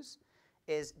would use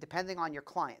is depending on your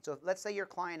client. So let's say your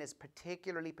client is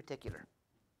particularly particular,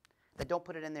 then don't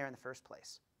put it in there in the first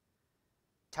place.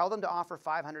 Tell them to offer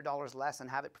 $500 less and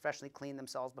have it professionally clean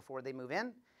themselves before they move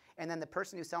in. And then the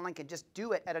person who's selling can just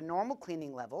do it at a normal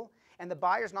cleaning level. And the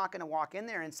buyer's not going to walk in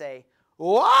there and say,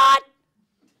 what?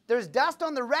 There's dust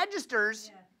on the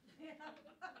registers. Yeah.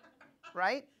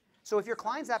 Right? So if your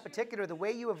client's that particular, the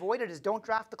way you avoid it is don't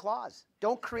draft the clause.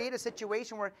 Don't create a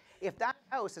situation where if that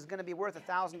house is going to be worth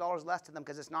 $1,000 less to them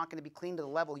because it's not going to be clean to the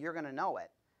level you're going to know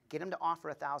it, get them to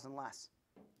offer $1,000 less.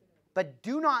 But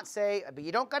do not say, but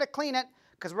you don't got to clean it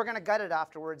because we're going to gut it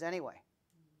afterwards anyway.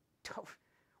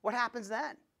 What happens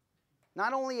then?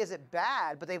 Not only is it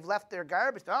bad, but they've left their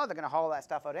garbage. Oh, they're going to haul that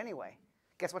stuff out anyway.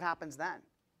 Guess what happens then?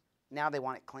 Now they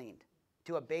want it cleaned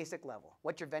to a basic level.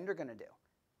 What's your vendor going to do?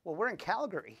 Well, we're in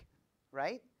Calgary,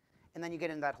 right? And then you get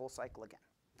into that whole cycle again.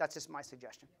 That's just my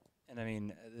suggestion. And I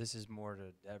mean, this is more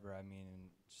to Deborah, I mean, and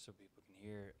just so people can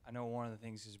hear. I know one of the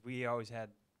things is we always had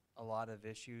a lot of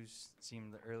issues, it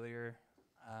seemed earlier,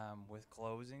 with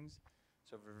closings.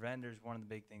 So for vendors, one of the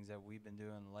big things that we've been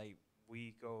doing late,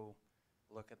 we go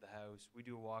look at the house. We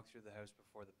do a walk through the house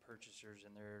before the purchasers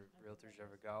and their realtors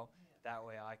ever go. That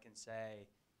way I can say,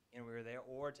 and we were there,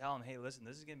 or tell them, hey, listen,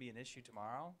 this is going to be an issue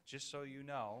tomorrow, just so you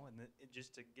know, and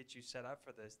just to get you set up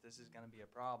for this, this is going to be a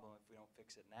problem if we don't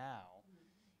fix it now,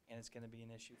 and it's going to be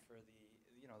an issue for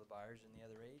the, you know, the buyers and the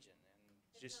other agent, and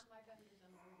it's just not my vendors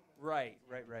I'm worried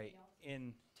about. Right.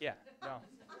 In yeah, no.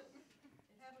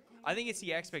 I think it's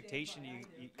the expectation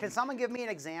you Can someone give me an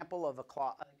example of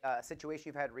a situation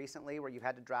you've had recently where you've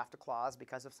had to draft a clause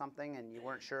because of something and you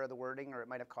weren't sure of the wording or it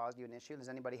might have caused you an issue? Does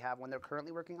anybody have one they're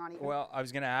currently working on even? Well, I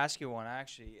was going to ask you one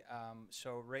actually.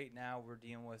 So right now we're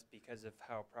dealing with, because of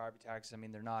how property taxes, I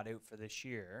mean, they're not out for this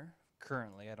year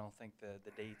currently. I don't think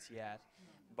the date's yet,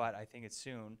 but I think it's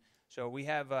soon. So we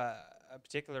have a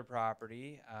particular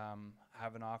property,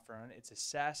 have an offer on it. It's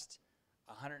assessed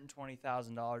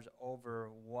 $120,000 over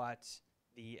what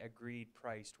the agreed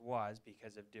price was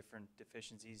because of different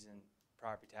deficiencies in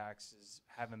property taxes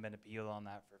haven't been appealed on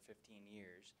that for 15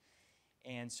 years.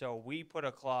 And so we put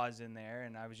a clause in there,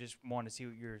 and I was just wanting to see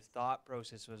what your thought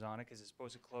process was on it because it's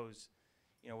supposed to close,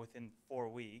 you know, within 4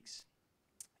 weeks.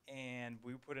 And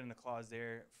we put in a clause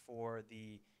there for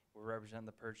we represent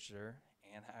the purchaser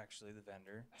and actually the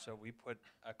vendor. So we put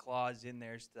a clause in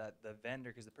there so that the vendor,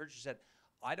 because the purchaser said,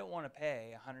 I don't want to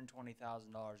pay $120,000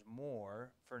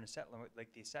 more for an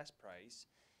like the assessed price.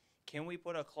 Can we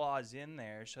put a clause in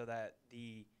there so that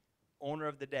the owner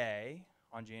of the day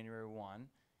on January 1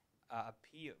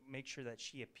 make sure that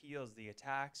she appeals the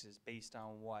taxes based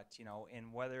on what, you know,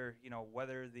 and whether, you know,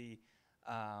 whether the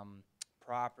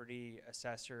property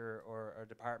assessor or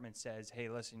department says, hey,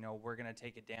 listen, you know, we're going to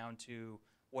take it down to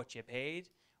what you paid.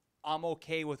 I'm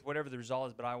okay with whatever the result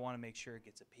is, but I want to make sure it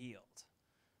gets appealed.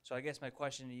 So I guess my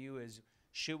question to you is,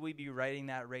 should we be writing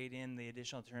that rate in the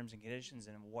additional terms and conditions,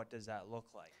 and what does that look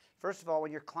like? First of all,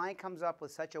 when your client comes up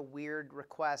with such a weird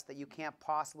request that you can't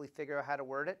possibly figure out how to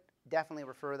word it, definitely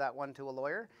refer that one to a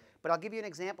lawyer. But I'll give you an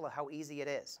example of how easy it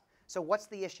is. So what's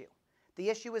the issue? The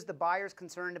issue is the buyer's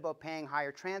concerned about paying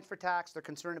higher transfer tax, they're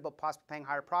concerned about possibly paying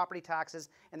higher property taxes,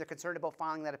 and they're concerned about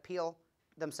filing that appeal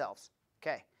themselves.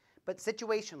 Okay. But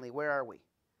situationally, where are we?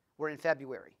 We're in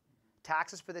February.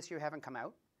 Taxes for this year haven't come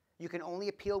out. You can only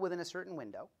appeal within a certain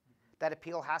window. That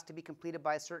appeal has to be completed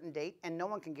by a certain date, and no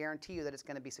one can guarantee you that it's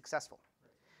going to be successful.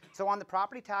 So on the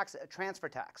property tax, transfer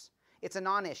tax, it's a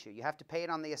non-issue. You have to pay it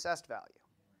on the assessed value.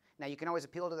 Now, you can always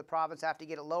appeal to the province after you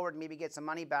get it lowered and maybe get some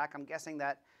money back. I'm guessing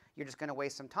that you're just going to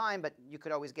waste some time, but you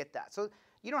could always get that. So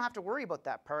you don't have to worry about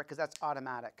that part because that's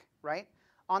automatic, right?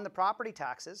 On the property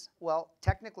taxes, well,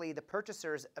 technically the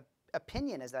purchaser's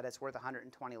opinion is that it's worth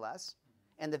 $120 less.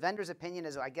 And the vendor's opinion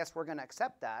is, I guess we're going to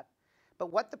accept that.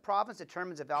 But what the province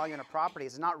determines a value on a property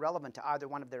is not relevant to either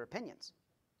one of their opinions,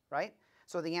 right?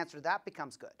 So the answer to that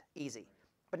becomes good, easy.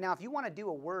 But now if you want to do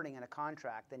a wording in a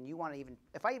contract, then you want to even,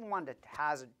 if I even wanted to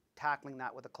hazard tackling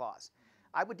that with a clause,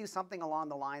 I would do something along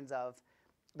the lines of,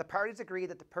 The parties agree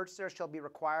that the purchaser shall be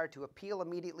required to appeal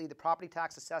immediately the property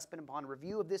tax assessment upon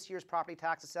review of this year's property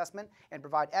tax assessment and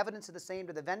provide evidence of the same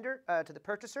to the vendor, to the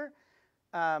purchaser,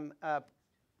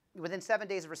 within 7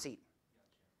 days of receipt.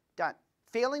 Done.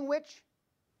 Failing which,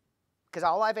 because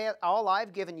all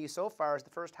I've given you so far is the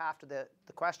first half to the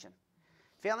question.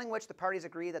 Failing which, the parties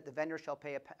agree that the vendor shall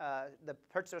pay the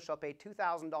purchaser shall pay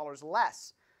 $2,000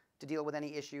 less to deal with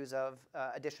any issues of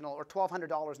additional, or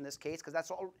 $1,200 in this case, because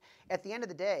that's all. At the end of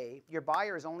the day, your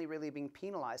buyer is only really being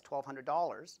penalized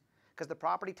 $1,200 because the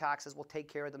property taxes will take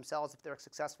care of themselves if they're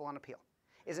successful on appeal.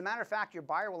 As a matter of fact, your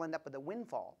buyer will end up with a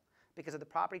windfall because if the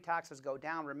property taxes go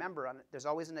down, remember, there's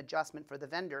always an adjustment for the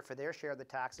vendor for their share of the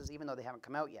taxes, even though they haven't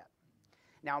come out yet.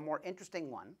 Now, a more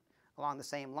interesting one along the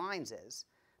same lines is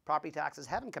property taxes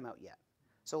haven't come out yet.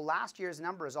 So last year's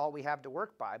number is all we have to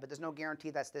work by, but there's no guarantee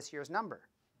that's this year's number.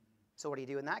 So what do you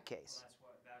do in that case?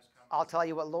 I'll tell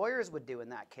you what lawyers would do in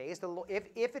that case.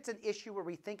 If it's an issue where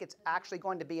we think it's actually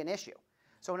going to be an issue.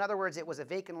 So in other words, it was a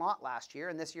vacant lot last year,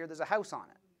 and this year there's a house on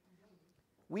it.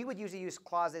 We would usually use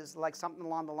clauses like something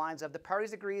along the lines of the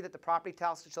parties agree that the property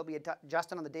taxes shall be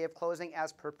adjusted on the day of closing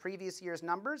as per previous year's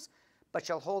numbers, but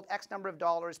shall hold X number of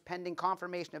dollars pending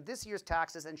confirmation of this year's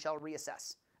taxes and shall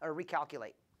reassess or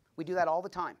recalculate. We do that all the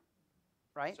time,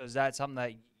 right? So is that something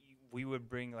that we would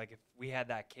bring, like if we had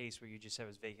that case where you just said it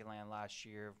was vacant land last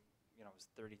year, you know, it was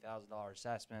 $30,000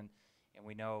 assessment, and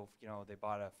we know, you know, they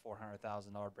bought a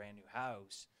 $400,000 brand new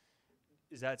house.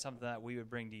 Is that something that we would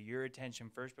bring to your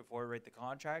attention first before we write the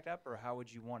contract up, or how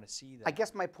would you want to see that? I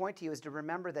guess my point to you is to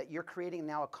remember that you're creating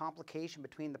now a complication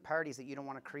between the parties that you don't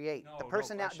want to create. No, the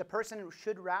person no now, the person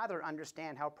should rather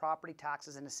understand how property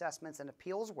taxes and assessments and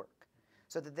appeals work,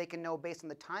 so that they can know based on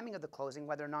the timing of the closing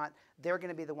whether or not they're going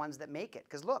to be the ones that make it.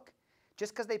 Because look,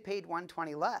 just because they paid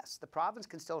 $120 less, the province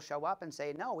can still show up and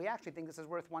say, no, we actually think this is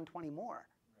worth $120 more,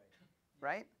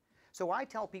 right? So I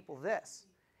tell people this.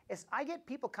 Is I get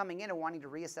people coming in and wanting to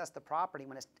reassess the property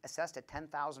when it's assessed at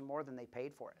 $10,000 more than they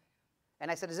paid for it.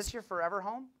 And I said, is this your forever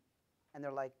home? And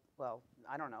they're like, well,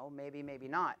 I don't know, maybe, maybe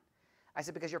not. I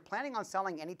said, because you're planning on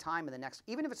selling any time in the next,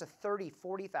 even if it's a $30,000,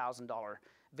 $40,000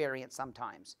 variant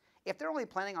sometimes, if they're only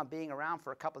planning on being around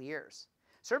for a couple of years.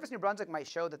 Service New Brunswick might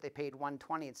show that they paid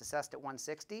 $120, it's assessed at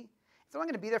 $160. If they're only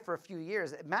going to be there for a few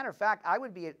years, matter of fact, I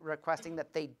would be requesting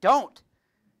that they don't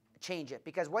change it,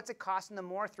 because what's it costing them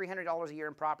more? $300 a year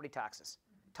in property taxes.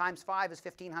 Times 5 is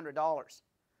 $1,500.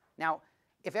 Now,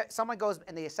 if someone goes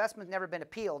and the assessment's never been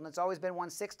appealed and it's always been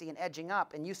 $160 and edging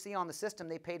up, and you see on the system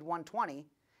they paid $120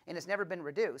 and it's never been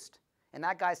reduced, and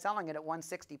that guy's selling it at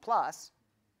 $160 plus,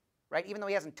 right? Even though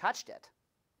he hasn't touched it,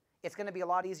 it's going to be a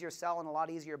lot easier sell and a lot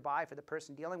easier buy for the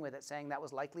person dealing with it, saying that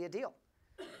was likely a deal.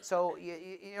 So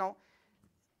you know,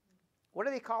 what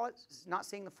do they call it? Not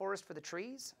seeing the forest for the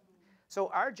trees. So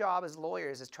our job as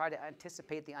lawyers is try to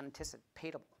anticipate the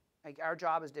unanticipatable. Like our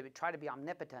job is to try to be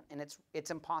omnipotent, and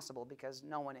it's impossible because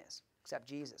no one is except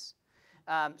Jesus.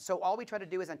 So all we try to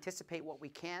do is anticipate what we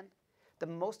can. The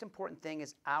most important thing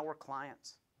is our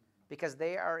clients, because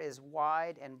they are as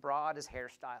wide and broad as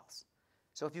hairstyles.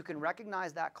 So if you can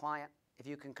recognize that client, if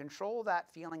you can control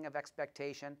that feeling of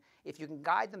expectation, if you can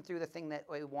guide them through the thing that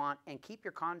they want and keep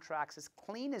your contracts as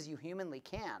clean as you humanly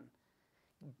can,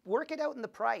 work it out in the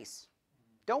price.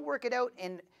 Don't work it out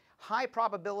in high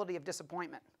probability of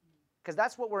disappointment, because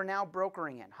that's what we're now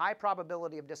brokering in, high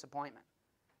probability of disappointment.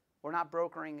 We're not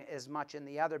brokering as much in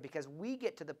the other because we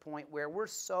get to the point where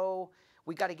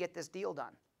we got to get this deal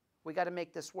done. We got to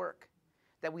make this work,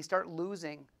 that we start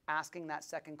losing asking that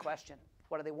second question.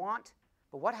 What do they want?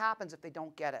 But what happens if they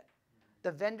don't get it?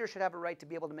 The vendor should have a right to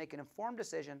be able to make an informed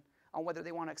decision on whether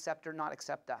they want to accept or not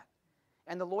accept that.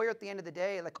 And the lawyer at the end of the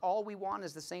day, like all we want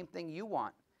is the same thing you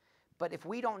want. But if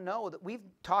we don't know that, we've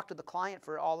talked to the client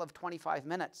for all of 25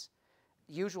 minutes,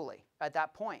 usually at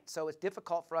that point. So it's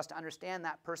difficult for us to understand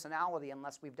that personality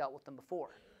unless we've dealt with them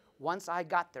before. Once I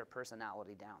got their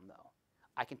personality down, though,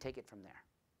 I can take it from there,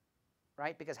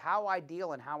 right? Because how I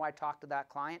deal and how I talk to that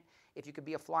client, if you could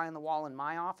be a fly on the wall in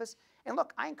my office, and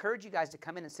look, I encourage you guys to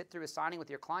come in and sit through a signing with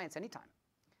your clients anytime.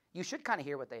 You should kind of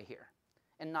hear what they hear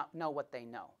and not know what they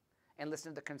know and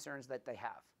listen to the concerns that they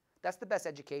have. That's the best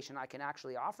education I can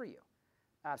actually offer you.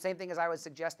 Same thing as I would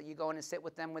suggest that you go in and sit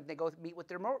with them when they go meet with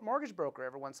their mortgage broker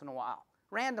every once in a while,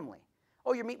 randomly.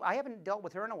 Oh, I haven't dealt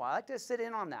with her in a while. I like to sit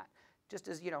in on that, just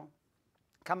as, you know,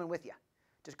 coming with you.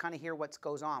 Just kind of hear what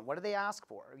goes on. What do they ask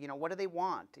for? You know, what do they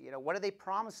want? You know, what are they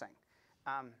promising?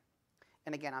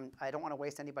 And again, I don't want to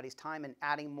waste anybody's time in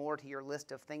adding more to your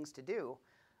list of things to do.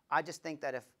 I just think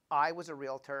that if I was a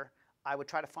realtor, I would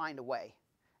try to find a way,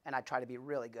 and I'd try to be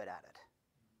really good at it.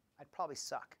 I'd probably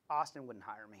suck. Austin wouldn't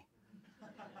hire me.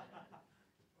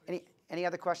 Any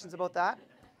other questions about that?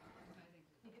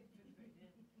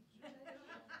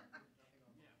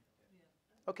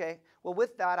 Okay, well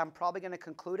with that, I'm probably going to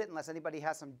conclude it unless anybody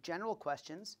has some general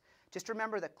questions. Just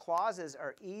remember that clauses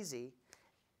are easy.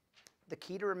 The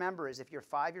key to remember is if your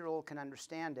 5-year-old can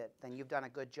understand it, then you've done a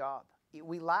good job.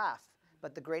 We laugh,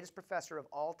 but the greatest professor of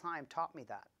all time taught me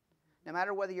that. No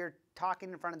matter whether you're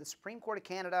talking in front of the Supreme Court of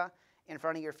Canada, in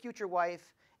front of your future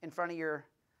wife, in front of your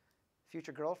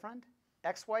future girlfriend,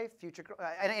 ex-wife,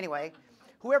 anyway,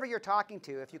 whoever you're talking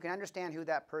to, if you can understand who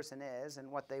that person is and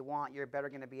what they want, you're better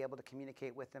going to be able to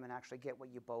communicate with them and actually get what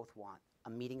you both want, a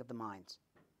meeting of the minds.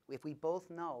 If we both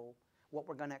know what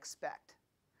we're going to expect,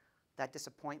 that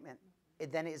disappointment,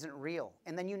 it then isn't real.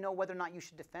 And then you know whether or not you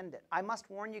should defend it. I must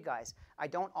warn you guys, I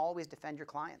don't always defend your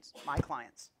clients, my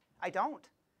clients. I don't.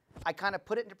 I kind of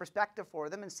put it into perspective for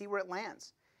them and see where it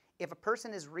lands. If a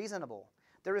person is reasonable,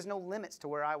 there is no limits to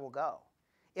where I will go.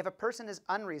 If a person is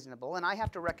unreasonable, and I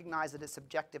have to recognize that it's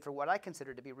subjective for what I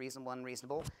consider to be reasonable and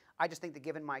unreasonable, I just think that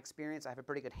given my experience, I have a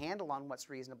pretty good handle on what's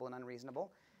reasonable and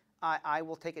unreasonable, I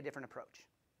will take a different approach.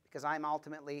 Because I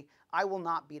will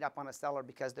not beat up on a seller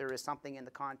because there is something in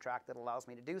the contract that allows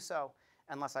me to do so,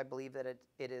 unless I believe that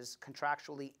it is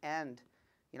contractually and,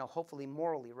 hopefully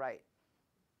morally right.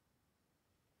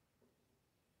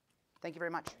 Thank you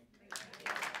very much.